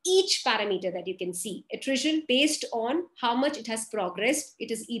for each parameter that you can see. Attrition, based on how much it has progressed, it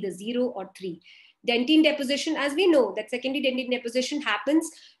is either 0 or 3. Dentine deposition, as we know, that secondary dentine deposition happens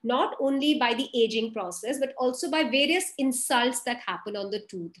not only by the aging process, but also by various insults that happen on the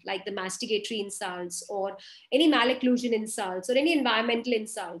tooth, like the masticatory insults or any malocclusion insults or any environmental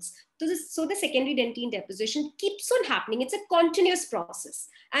insults. So the secondary dentine deposition keeps on happening. It's a continuous process.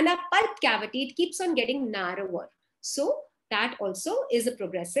 And our pulp cavity, it keeps on getting narrower. So that also is a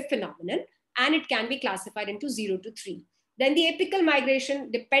progressive phenomenon, and it can be classified into 0 to 3. Then the apical migration,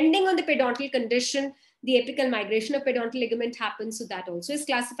 depending on the periodontal condition, the apical migration of periodontal ligament happens. So that also is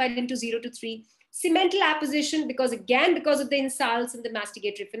classified into 0 to 3. Cemental apposition, because of the insults and the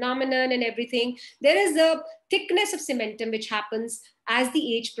masticatory phenomenon and everything, there is a thickness of cementum which happens as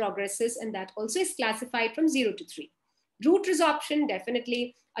the age progresses, and that also is classified from 0 to 3. Root resorption,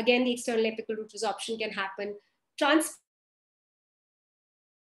 definitely, again, the external apical root resorption can happen.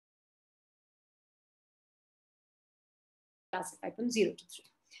 Classified from 0 to 3.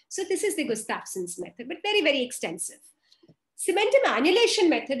 So this is the Gustafson's method, but very, very extensive. Cementum annulation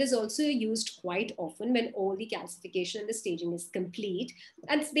method is also used quite often when all the calcification and the staging is complete.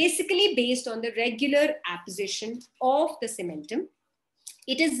 And it's basically based on the regular apposition of the cementum.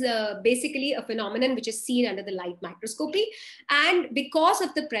 It is basically a phenomenon which is seen under the light microscopy. And because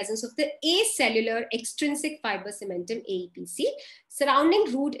of the presence of the acellular extrinsic fiber cementum, AEPC,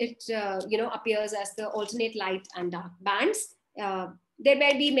 surrounding root, it appears as the alternate light and dark bands. There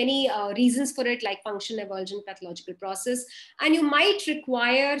may be many reasons for it, like function, emergent, pathological process, and you might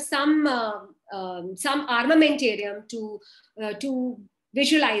require some armamentarium to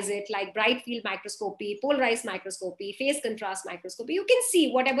visualize it, like bright field microscopy, polarized microscopy, phase contrast microscopy. You can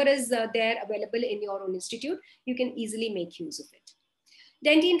see whatever is there available in your own institute. You can easily make use of it.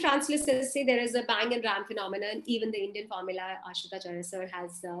 Dentine translucency, there is a bang and ram phenomenon. Even the Indian formula, Ashuta Acharya sir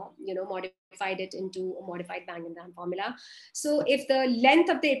has, modified it into a modified bang and ram formula. So if the length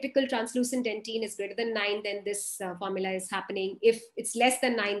of the apical translucent dentine is greater than 9, then this formula is happening. If it's less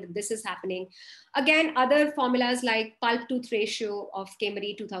than 9, then this is happening. Again, other formulas like pulp tooth ratio of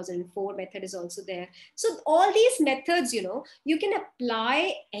Kemery 2004 method is also there. So all these methods, you can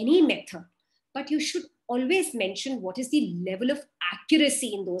apply any method, but you should always mention what is the level of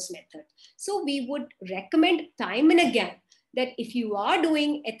accuracy in those methods. So we would recommend time and again that if you are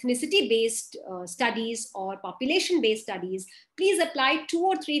doing ethnicity based studies or population based studies, please apply 2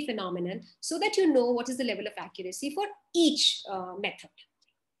 or 3 phenomenon so that you know what is the level of accuracy for each method.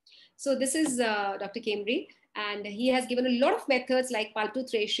 So this is Dr. Kemry, and he has given a lot of methods like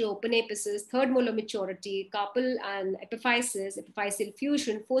pulp-tooth ratio, open apices, third molar maturity, carpal and epiphysis, epiphyseal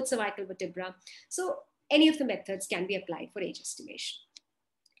fusion, fourth cervical vertebra. So any of the methods can be applied for age estimation.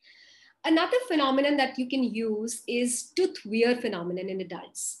 Another phenomenon that you can use is tooth wear phenomenon in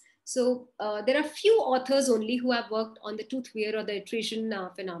adults. So there are few authors only who have worked on the tooth wear or the attrition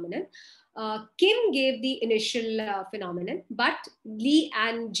phenomenon. Kim gave the initial phenomenon, but Lee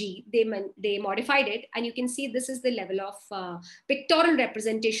and G, they modified it. And you can see this is the level of pictorial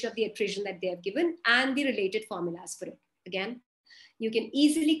representation of the attrition that they have given and the related formulas for it. Again, you can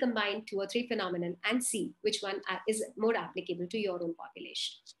easily combine 2 or 3 phenomenon and see which one is more applicable to your own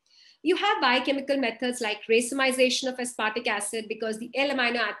population. You have biochemical methods like racemization of aspartic acid, because the L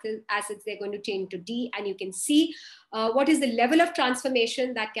amino acids, they're going to change to D, and you can see what is the level of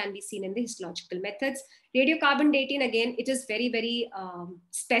transformation that can be seen in the histological methods. Radiocarbon dating, again, it is very, very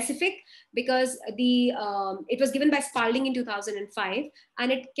specific, because it was given by Spalding in 2005,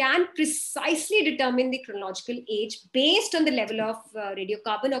 and it can precisely determine the chronological age based on the level of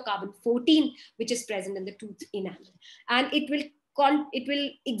radiocarbon or carbon 14, which is present in the tooth enamel. And it will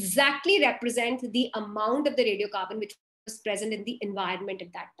exactly represent the amount of the radiocarbon which was present in the environment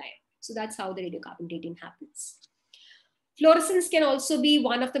at that time. So that's how the radiocarbon dating happens. Fluorescence can also be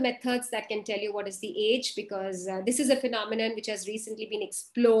one of the methods that can tell you what is the age, because this is a phenomenon which has recently been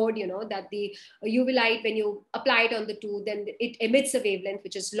explored, that the UV light, when you apply it on the tooth, then it emits a wavelength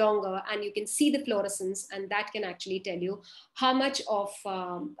which is longer, and you can see the fluorescence, and that can actually tell you how much of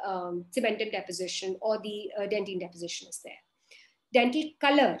cemented deposition or the dentine deposition is there. Dental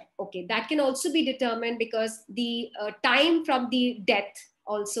color, okay, that can also be determined, because the time from the death,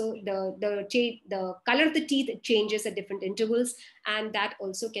 also the color of the teeth changes at different intervals, and that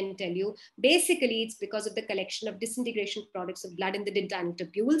also can tell you, basically it's because of the collection of disintegration products of blood in the dentinal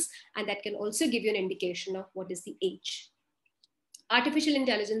tubules, and that can also give you an indication of what is the age. Artificial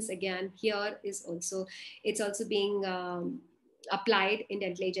intelligence, again, here is also, it's also being applied in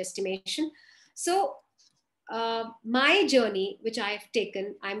dental age estimation. So my journey, which I have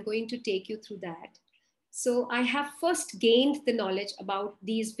taken, I'm going to take you through that. So I have first gained the knowledge about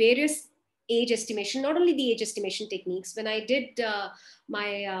these various age estimation, not only the age estimation techniques. When I did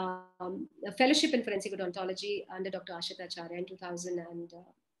my fellowship in forensic odontology under Dr. Ashita Acharya in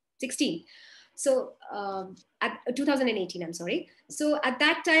 2016. So at 2018, I'm sorry. So at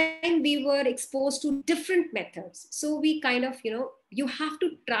that time, we were exposed to different methods. So we kind of, you have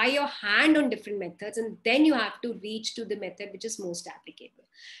to try your hand on different methods, and then you have to reach to the method which is most applicable.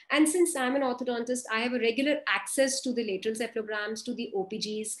 And since I'm an orthodontist, I have a regular access to the lateral cephalograms, to the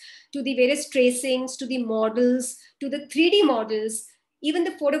OPGs, to the various tracings, to the models, to the 3D models, even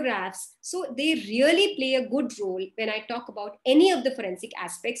the photographs. So they really play a good role when I talk about any of the forensic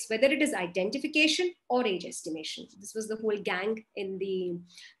aspects, whether it is identification or age estimation. This was the whole gang in the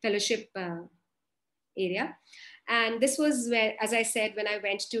fellowship area. And this was where, as I said, when I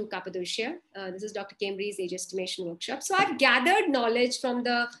went to Cappadocia, this is Dr. Kemry's age estimation workshop. So I've gathered knowledge from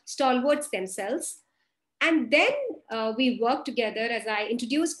the stalwarts themselves. And then we worked together, as I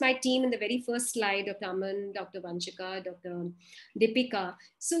introduced my team in the very first slide, Dr. Aman, Dr. Vanchika, Dr. Deepika.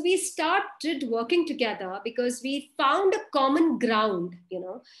 So we started working together because we found a common ground,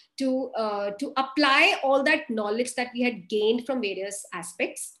 to apply all that knowledge that we had gained from various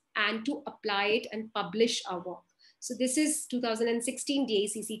aspects, and to apply it and publish our work. So this is 2016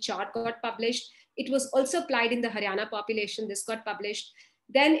 DACC chart got published. It was also applied in the Haryana population. This got published.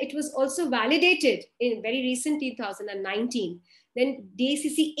 Then it was also validated in very recently, 2019. Then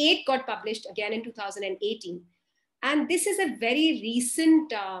DACC 8 got published again in 2018. And this is a very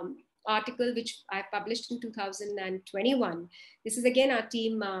recent article which I published in 2021. This is again our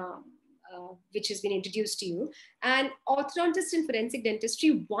team, which has been introduced to you. And orthodontist in forensic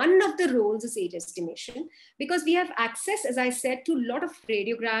dentistry, one of the roles is age estimation, because we have access, as I said, to a lot of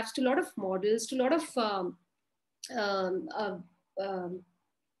radiographs, to a lot of models, to a lot of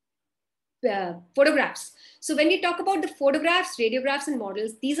photographs. So when we talk about the photographs, radiographs, and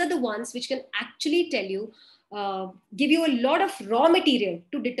models, these are the ones which can actually tell you, give you a lot of raw material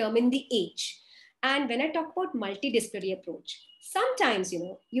to determine the age. And when I talk about multidisciplinary approach, sometimes,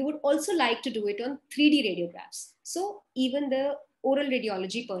 you would also like to do it on 3D radiographs. So even the oral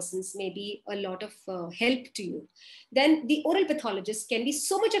radiology persons may be a lot of help to you. Then the oral pathologist can be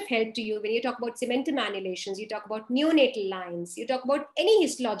so much of help to you when you talk about cementum annulations, you talk about neonatal lines, you talk about any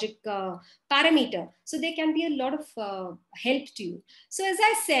histologic parameter. So they can be a lot of help to you. So as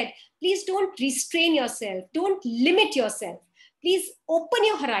I said, please don't restrain yourself, don't limit yourself. Please open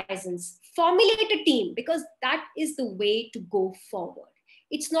your horizons, formulate a team, because that is the way to go forward.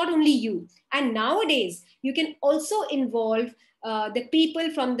 It's not only you. And nowadays, you can also involve the people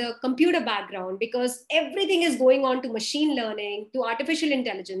from the computer background, because everything is going on to machine learning, to artificial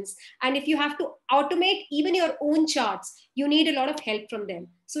intelligence. And if you have to automate even your own charts, you need a lot of help from them.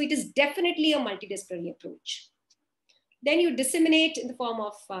 So it is definitely a multidisciplinary approach. Then you disseminate in the form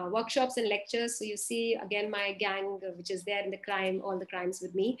of workshops and lectures. So you see, again, my gang, which is there in the crime, all the crimes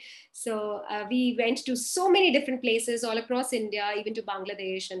with me. So we went to so many different places all across India, even to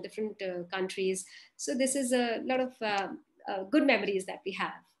Bangladesh and different countries. So this is a lot of good memories that we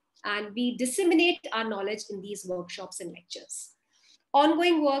have. And we disseminate our knowledge in these workshops and lectures.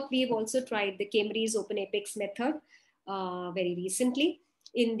 Ongoing work, we've also tried the Cambridge Open Apex method very recently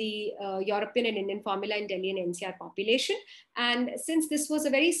in the European and Indian formula in Delhi and NCR population. And since this was a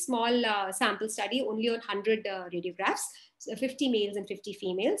very small sample study, only on 100 radiographs, so 50 males and 50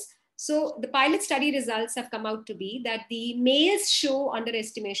 females. So the pilot study results have come out to be that the males show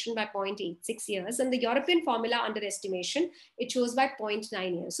underestimation by 0.86 years, and the European formula underestimation, it shows by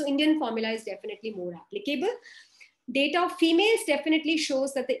 0.9 years. So Indian formula is definitely more applicable. Data of females definitely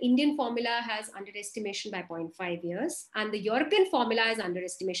shows that the Indian formula has underestimation by 0.5 years, and the European formula has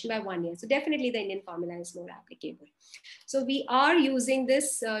underestimation by 1 year. So definitely the Indian formula is more applicable. So we are using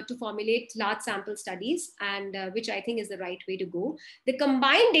this to formulate large sample studies, and which I think is the right way to go. The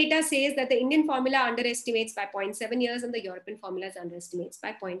combined data says that the Indian formula underestimates by 0.7 years and the European formula underestimates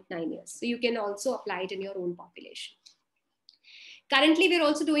by 0.9 years. So you can also apply it in your own population. Currently, we're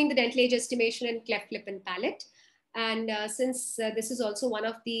also doing the dental age estimation in cleft lip and palate. And since this is also one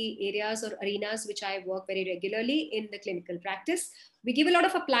of the areas or arenas which I work very regularly in the clinical practice, we give a lot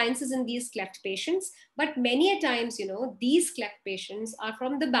of appliances in these cleft patients, but many a times, these cleft patients are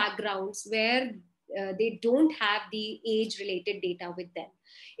from the backgrounds where they don't have the age related data with them.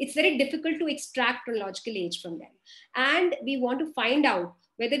 It's very difficult to extract chronological age from them. And we want to find out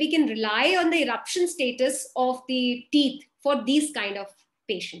whether we can rely on the eruption status of the teeth for these kind of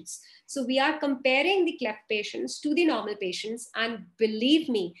patients. So we are comparing the cleft patients to the normal patients, and believe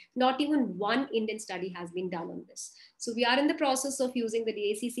me, not even one Indian study has been done on this. So we are in the process of using the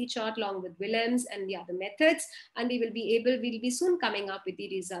DACC chart along with Willems and the other methods, and we'll be soon coming up with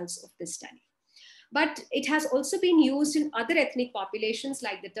the results of this study. But it has also been used in other ethnic populations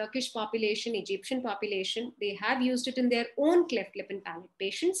like the Turkish population, Egyptian population. They have used it in their own cleft lip and palate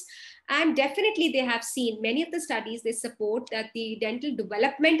patients. And definitely they have seen many of the studies, they support that the dental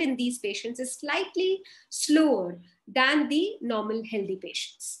development in these patients is slightly slower than the normal healthy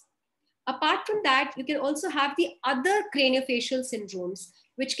patients. Apart from that, you can also have the other craniofacial syndromes,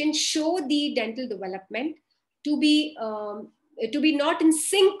 which can show the dental development to be not in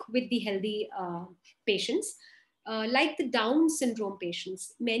sync with the healthy patients, like the Down syndrome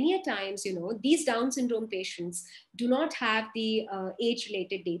patients. Many a times, these Down syndrome patients do not have the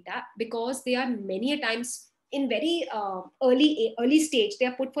age-related data because they are many a times in very early stage, they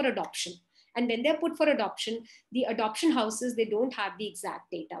are put for adoption. And when they're put for adoption, the adoption houses, they don't have the exact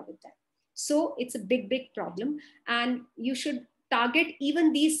data with them. So it's a big problem. And you should target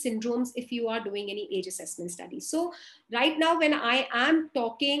even these syndromes if you are doing any age assessment studies. So right now, when I am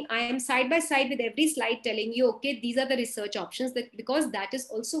talking, I am side by side with every slide telling you, okay, these are the research options, that because that is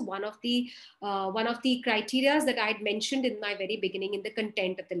also one of the criteria that I had mentioned in my very beginning in the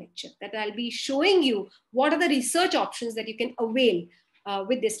content of the lecture, that I'll be showing you what are the research options that you can avail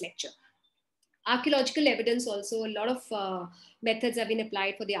with this lecture. Archaeological evidence also, a lot of methods have been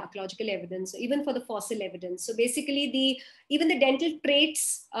applied for the archaeological evidence, even for the fossil evidence. So basically, even the dental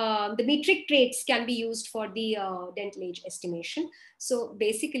traits, the metric traits can be used for the dental age estimation. So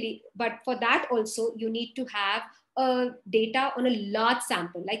basically, but for that also, you need to have data on a large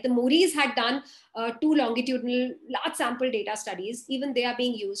sample. Like the Maoris had done 2 longitudinal large sample data studies. Even they are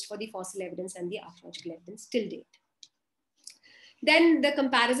being used for the fossil evidence and the archaeological evidence till date. Then the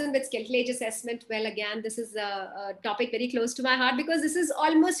comparison with skeletal age assessment, well, again, this is a topic very close to my heart, because this is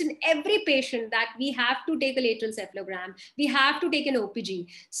almost in every patient that we have to take a lateral cephalogram, we have to take an OPG.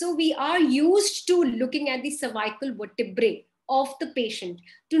 So we are used to looking at the cervical vertebrae of the patient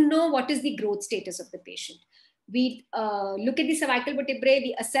to know what is the growth status of the patient. We look at the cervical vertebrae,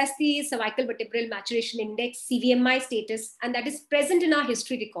 we assess the cervical vertebral maturation index, CVMI status, and that is present in our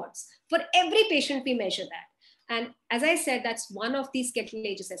history records. For every patient, we measure that. And as I said, that's one of the skeletal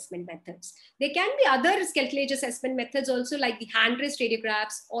age assessment methods. There can be other skeletal age assessment methods also, like the hand raised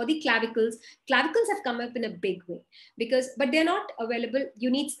radiographs or the clavicles. Clavicles have come up in a big way but they're not available. You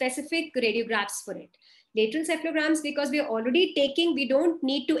need specific radiographs for it. Lateral cephalograms, because we are already taking, we don't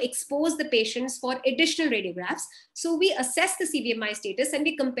need to expose the patients for additional radiographs. So we assess the CVMI status and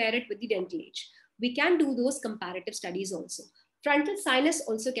we compare it with the dental age. We can do those comparative studies also. Frontal sinus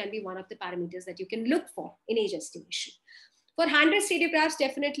also can be one of the parameters that you can look for in age estimation. For hand-raised radiographs,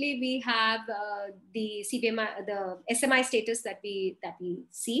 definitely we have the CVMI, the SMI status that we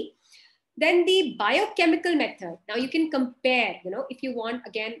see. Then the biochemical method. Now you can compare, if you want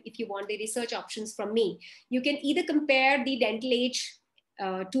the research options from me, you can either compare the dental age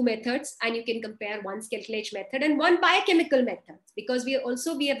two methods, and you can compare one skeletal age method and one biochemical method, because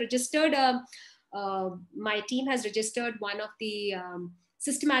we have registered my team has registered one of the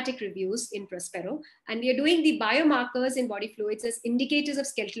systematic reviews in Prospero, and we are doing the biomarkers in body fluids as indicators of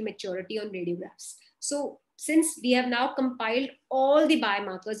skeletal maturity on radiographs. So since we have now compiled all the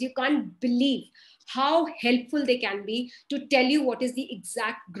biomarkers, you can't believe how helpful they can be to tell you what is the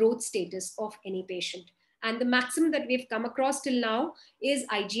exact growth status of any patient. And the maximum that we've come across till now is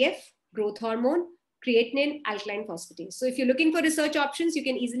IGF, growth hormone, creatinine, alkaline phosphatase. So if you're looking for research options, you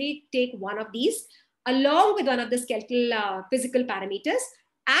can easily take one of these along with one of the skeletal physical parameters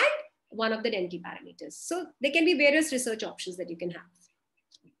and one of the dental parameters. So there can be various research options that you can have.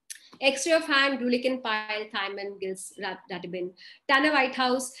 X-ray of hand, Grulikin Pyle, Thyman, Gills, Ratibin, Tanner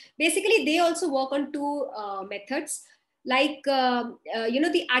Whitehouse. Basically, they also work on two methods. Like,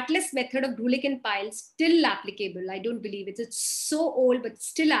 the Atlas method of Grulich and Pyle, still applicable. I don't believe it's so old, but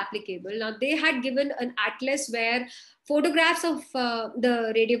still applicable. Now, they had given an Atlas where photographs of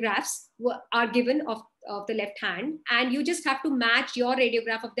the radiographs are given of the left hand, and you just have to match your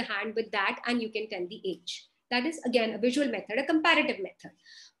radiograph of the hand with that, and you can tell the age. That is, again, a visual method, a comparative method.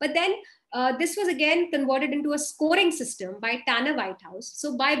 But then this was again converted into a scoring system by Tanner Whitehouse.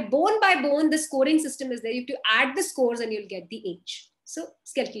 So by bone, the scoring system is there. You have to add the scores and you'll get the age. So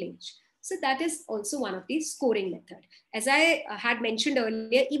skeletal age. So that is also one of the scoring method. As I had mentioned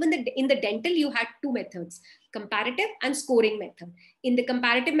earlier, even in the dental, you had two methods, comparative and scoring method. In the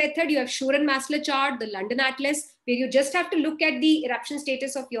comparative method, you have Shore and Massler chart, the London Atlas, where you just have to look at the eruption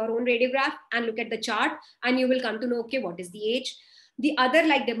status of your own radiograph and look at the chart, and you will come to know, okay, what is the age? The other,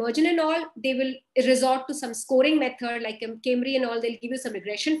 like Demergen and all, they will resort to some scoring method, like Cambry and all, they'll give you some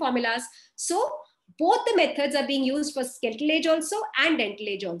regression formulas. So both the methods are being used for skeletal age also and dental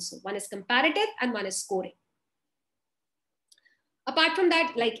age also. One is comparative and one is scoring. Apart from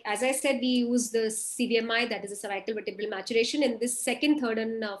that, like as I said, we use the CVMI, that is a cervical vertebral maturation, and this second, third,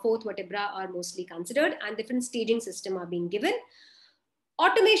 and fourth vertebra are mostly considered, and different staging system are being given.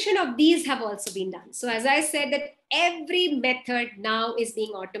 Automation of these have also been done. So as I said, that every method now is being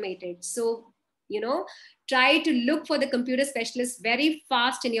automated. So, try to look for the computer specialist very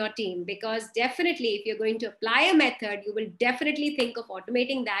fast in your team, because definitely if you're going to apply a method, you will definitely think of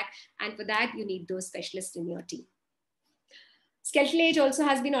automating that. And for that, you need those specialists in your team. Skeletal age also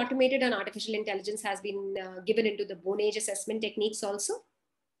has been automated, and artificial intelligence has been given into the bone age assessment techniques also.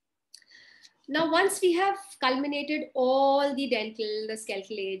 Now, once we have culminated all the dental, the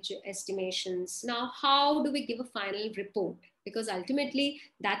skeletal age estimations, now how do we give a final report? Because ultimately,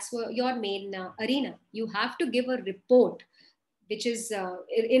 that's your main arena. You have to give a report, which is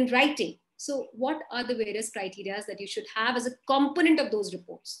in writing. So what are the various criteria that you should have as a component of those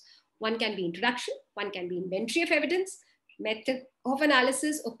reports? One can be introduction, one can be inventory of evidence, method of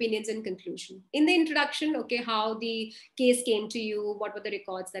analysis, opinions, and conclusion. In the introduction, okay, how the case came to you, what were the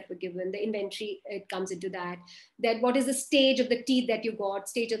records that were given, the inventory, it comes into that. Then what is the stage of the teeth that you got,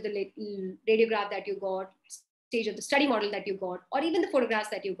 stage of the radiograph that you got, stage of the study model that you got, or even the photographs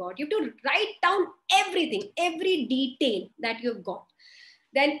that you got. You have to write down everything, every detail that you've got.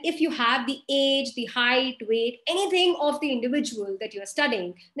 Then if you have the age, the height, weight, anything of the individual that you are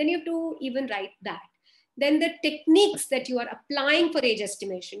studying, then you have to even write that. Then the techniques that you are applying for age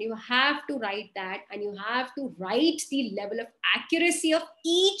estimation, you have to write that, and you have to write the level of accuracy of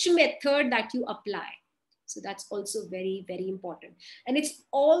each method that you apply. So that's also very, very important. And it's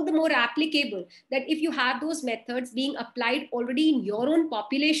all the more applicable that if you have those methods being applied already in your own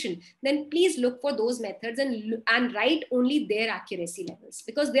population, then please look for those methods and write only their accuracy levels,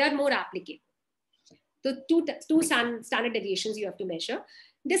 because they are more applicable. The two standard deviations you have to measure.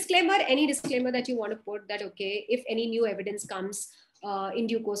 Disclaimer, any disclaimer that you want to put, that okay, if any new evidence comes in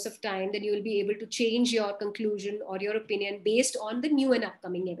due course of time, then you will be able to change your conclusion or your opinion based on the new and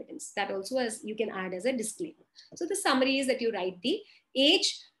upcoming evidence. That also, as you can add as a disclaimer. So the summary is that you write the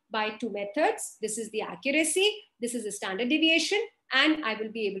age by two methods. This is the accuracy, this is the standard deviation, and I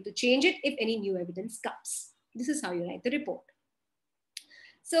will be able to change it if any new evidence comes. This is how you write the report.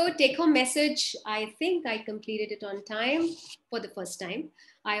 So take home message, I think I completed it on time for the first time.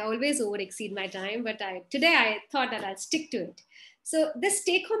 I always over exceed my time, but today I thought that I'll stick to it. So this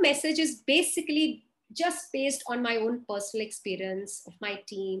take home message is basically just based on my own personal experience of my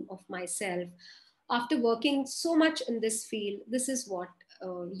team, of myself. After working so much in this field, this is what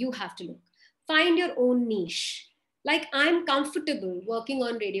you have to look. Find your own niche. Like I'm comfortable working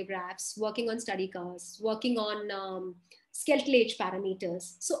on radiographs, working on study cars, working on skeletal age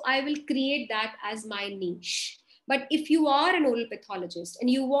parameters. So I will create that as my niche. But if you are an oral pathologist and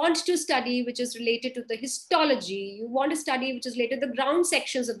you want to study which is related to the histology, you want to study which is related to the ground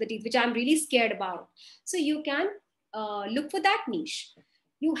sections of the teeth, which I'm really scared about. So you can look for that niche.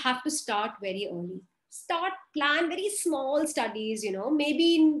 You have to start very early. Plan very small studies,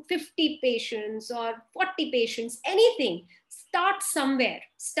 maybe in 50 patients or 40 patients, anything. Start somewhere,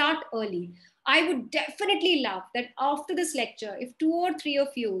 start early. I would definitely love that after this lecture, if 2 or 3 of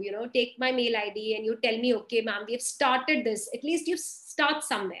you, take my mail ID and you tell me, okay, ma'am, we have started this, at least you start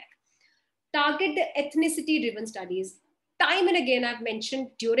somewhere. Target the ethnicity driven studies. Time and again, I've mentioned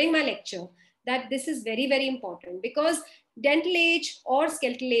during my lecture that this is very, very important, because dental age or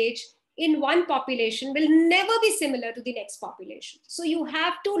skeletal age in one population will never be similar to the next population. So you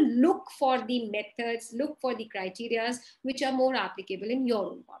have to look for the methods, look for the criteria which are more applicable in your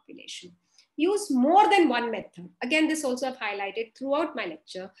own population. Use more than one method. Again, this also I've highlighted throughout my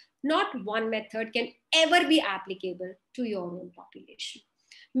lecture. Not one method can ever be applicable to your own population.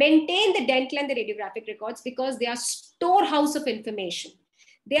 Maintain the dental and the radiographic records, because they are storehouse of information.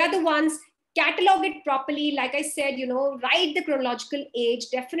 They are the ones. Catalog it properly. Like I said, write the chronological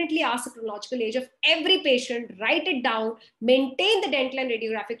age. Definitely ask the chronological age of every patient. Write it down. Maintain the dental and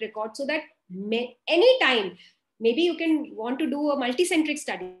radiographic record, so that anytime, maybe you can want to do a multicentric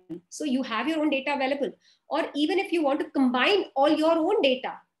study, so you have your own data available. Or even if you want to combine all your own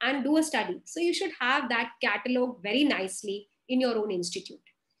data and do a study, so you should have that catalog very nicely in your own institute.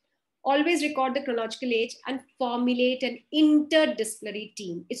 Always record the chronological age and formulate an interdisciplinary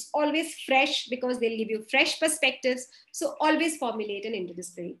team. It's always fresh, because they'll give you fresh perspectives. So always formulate an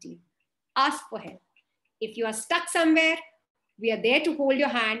interdisciplinary team. Ask for help. If you are stuck somewhere, we are there to hold your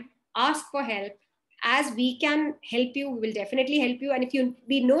hand. Ask for help. As we can help you, we will definitely help you. And if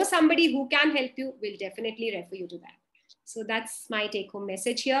we know somebody who can help you, we'll definitely refer you to that. So that's my take home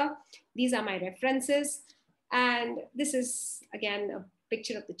message here. These are my references. And this is, again, a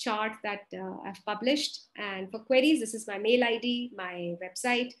picture of the chart that I've published. And for queries, this is my mail ID, my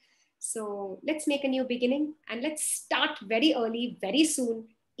website. So let's make a new beginning, and let's start very early, very soon,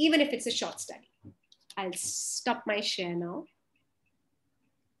 even if it's a short study. I'll stop my share now.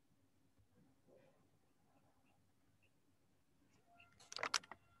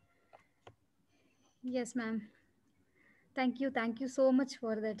 Yes, ma'am. Thank you. Thank you so much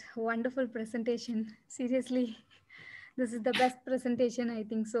for that wonderful presentation. Seriously, this is the best presentation I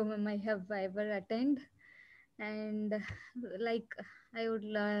think so, ma'am, I have ever attended. And like, I would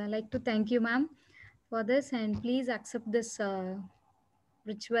like to thank you, ma'am, for this. And please accept this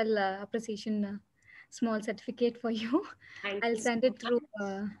ritual appreciation small certificate for you. Thank I'll you so send it much.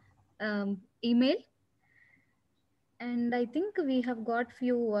 through email. And I think we have got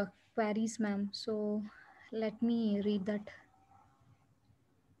few queries, ma'am. So let me read that.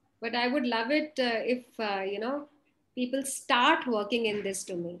 But I would love it if, people start working in this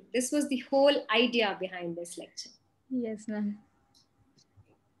domain. This was the whole idea behind this lecture. Yes, ma'am.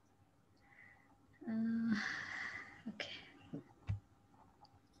 Uh, okay.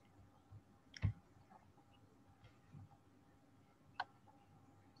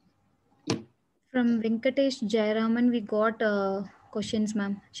 From Venkatesh Jayaraman, we got questions,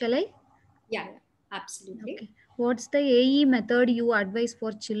 ma'am. Shall I? Yeah, absolutely. Okay. What's the AE method you advise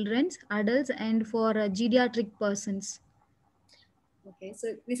for children, adults, and for geriatric persons? Okay,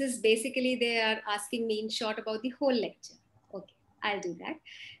 so this is basically they are asking me in short about the whole lecture. Okay, I'll do that.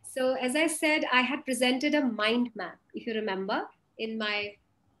 So as I said, I had presented a mind map, if you remember, in my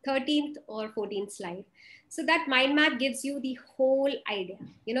 13th or 14th slide. So that mind map gives you the whole idea.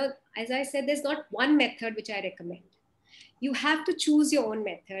 As I said, there's not one method which I recommend. You have to choose your own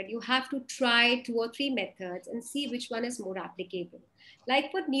method. You have to try 2 or 3 methods and see which one is more applicable.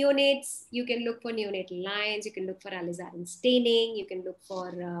 Like for neonates, you can look for neonatal lines, you can look for alizarin staining, you can look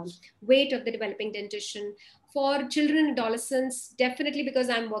for weight of the developing dentition. For children and adolescents, definitely, because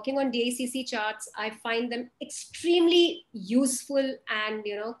I'm working on DACC charts, I find them extremely useful and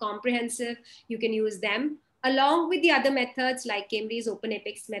comprehensive. You can use them along with the other methods like Cambridge Open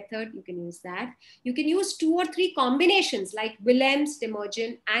Apex method. You can use that. You can use 2 or 3 combinations like Willem's,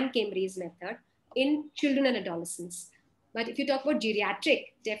 Demergen, and Cambridge method in children and adolescents. But if you talk about geriatric,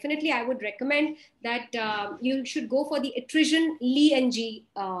 definitely I would recommend that you should go for the attrition Lee and G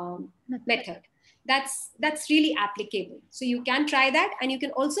method. That's really applicable. So you can try that, and you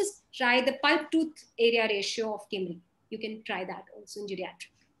can also try the pulp tooth area ratio of Cambridge. You can try that also in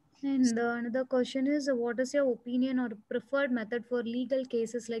geriatric. And another question is, what is your opinion or preferred method for legal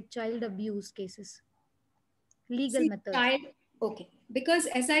cases like child abuse cases? Legal See, methods. child, okay. Because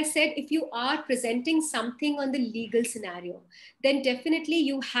as I said, if you are presenting something on the legal scenario, then definitely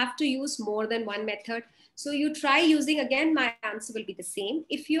you have to use more than one method. So you try using, again, my answer will be the same.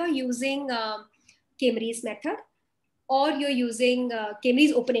 If you're using Cambridge method, or you're using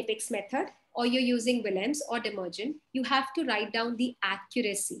Cambridge Open Apex method, or you're using Willem's or Demergen, you have to write down the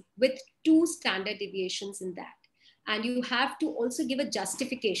accuracy with 2 standard deviations in that. And you have to also give a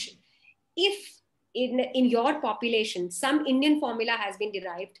justification. If in your population, some Indian formula has been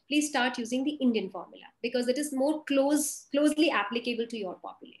derived, please start using the Indian formula because it is more closely applicable to your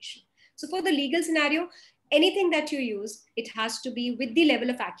population. So for the legal scenario, anything that you use, it has to be with the level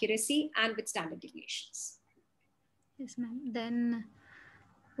of accuracy and with standard deviations. Yes, ma'am. Then,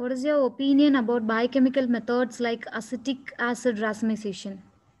 what is your opinion about biochemical methods like acetic acid racemization?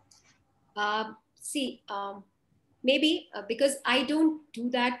 See, maybe because I don't do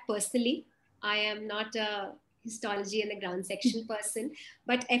that personally. I am not a histology and the ground section person,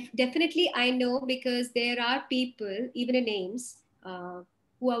 but definitely I know because there are people, even in AIMS,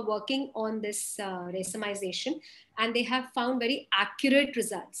 who are working on this racemization, and they have found very accurate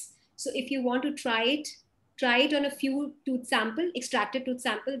results. So if you want to try it on a few tooth sample, extracted tooth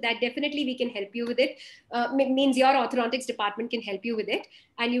sample, that definitely we can help you with it. Means your orthodontics department can help you with it,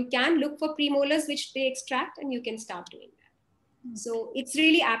 and you can look for premolars which they extract, and you can start doing that. So it's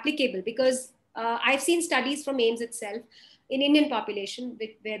really applicable because I've seen studies from AIMS itself in Indian population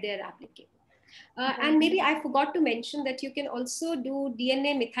where they're applicable. And maybe I forgot to mention that you can also do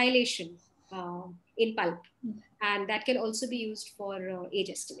DNA methylation in pulp, and that can also be used for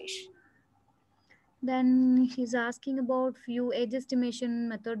age estimation. Then he's asking about few age estimation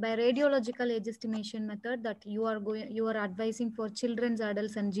method by radiological age estimation method that you are advising for children's,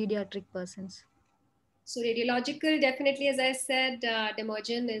 adults, and geriatric persons. So radiological, definitely, as I said,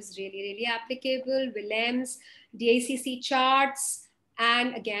 Demergen is really applicable. Willem's, DACC charts,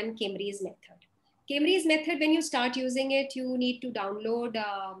 and again, Cambridge method. Cambridge method, when you start using it, you need to download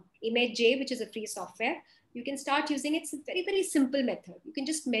ImageJ, which is a free software. You can start using it. It's a very simple method. You can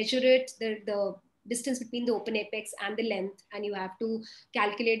just measure it, the distance between the open apex and the length, and you have to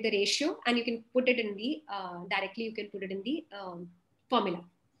calculate the ratio, and you can put it in the, directly you can put it in the formula.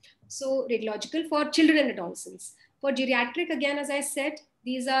 So radiological for children and adolescents. For geriatric, again, as I said,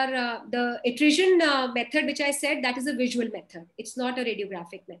 these are the attrition method, which I said, that is a visual method. It's not a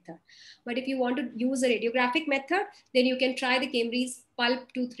radiographic method. But if you want to use a radiographic method, then you can try the Cambridge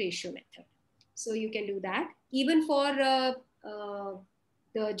pulp tooth ratio method. So you can do that. Even for the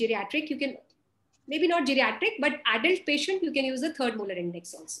geriatric, you can, maybe not geriatric, but adult patient, you can use the third molar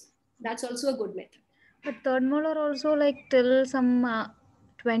index also. That's also a good method. But third molar also like till some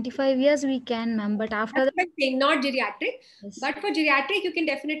 25 years we can, ma'am. But after That's that, what I'm saying, not geriatric. yes. But for geriatric, you can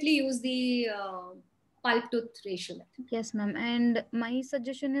definitely use the pulp tooth ratio method. Yes, ma'am. And my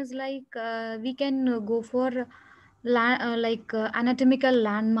suggestion is like we can go for anatomical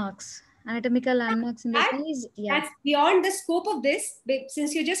landmarks. Anatomical landmarks in the That, case, yeah. that's beyond the scope of this,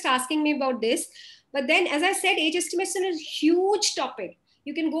 since you're just asking me about this. But then, as I said, age estimation is a huge topic.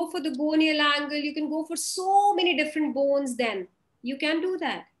 You can go for the gonial angle. You can go for so many different bones then. You can do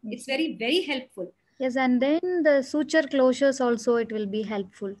that. Yes. It's very helpful. Yes, and then the suture closures also it will be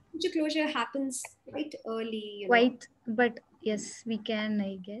helpful. Suture closure happens quite early, Quite, but yes, we can,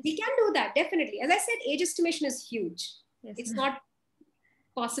 I guess. We can do that, definitely. As I said, age estimation is huge. Yes, it's ma'am. not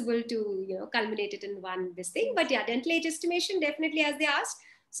possible to culminate it in one this thing, but yeah, dental age estimation, definitely, as they asked,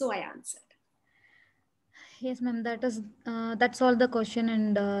 so I answered. Yes, ma'am. That's all the question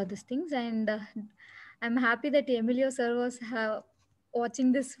and these things. And I'm happy that Emilio sir was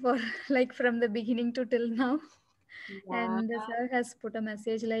watching this for like from the beginning to till now. Yeah. And the sir has put a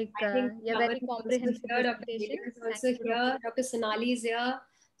message like I think a Naman very is also comprehensive here, Dr. presentation. Melia is Thank also you, here, doctor. Dr. Sonali is here.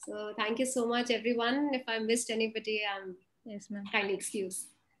 So thank you so much, everyone. If I missed anybody, I'm Yes, ma'am. kindly excused.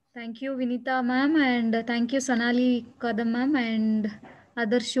 Thank you, Vinita ma'am, and thank you, Sonali Kadam ma'am, and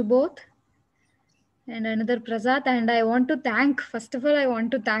other Shubot, and another Prasad. And I want to thank, first of all, I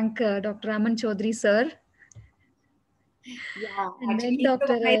want to thank Dr. Aman Chaudhary sir, Yeah, and actually, then he's the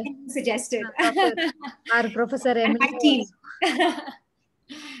Dr. one I think you suggested. Dr. our Professor And my Emily team. also.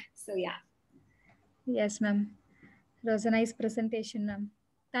 So yeah, Yes, ma'am. It was a nice presentation, ma'am.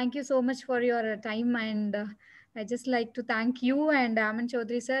 Thank you so much for your time, and I just like to thank you and Aman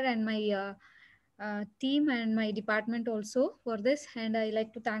Chaudhary sir and my team and my department also for this. And I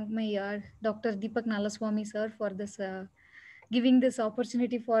like to thank my Dr. Deepak Nalaswamy sir for this giving this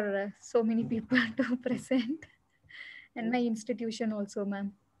opportunity for so many people to present, and my institution also,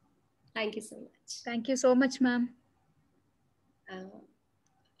 ma'am. thank you so much. Thank you so much, ma'am. Uh,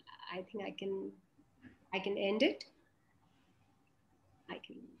 I think I can end it. I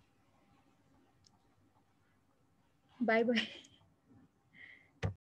can. Bye bye.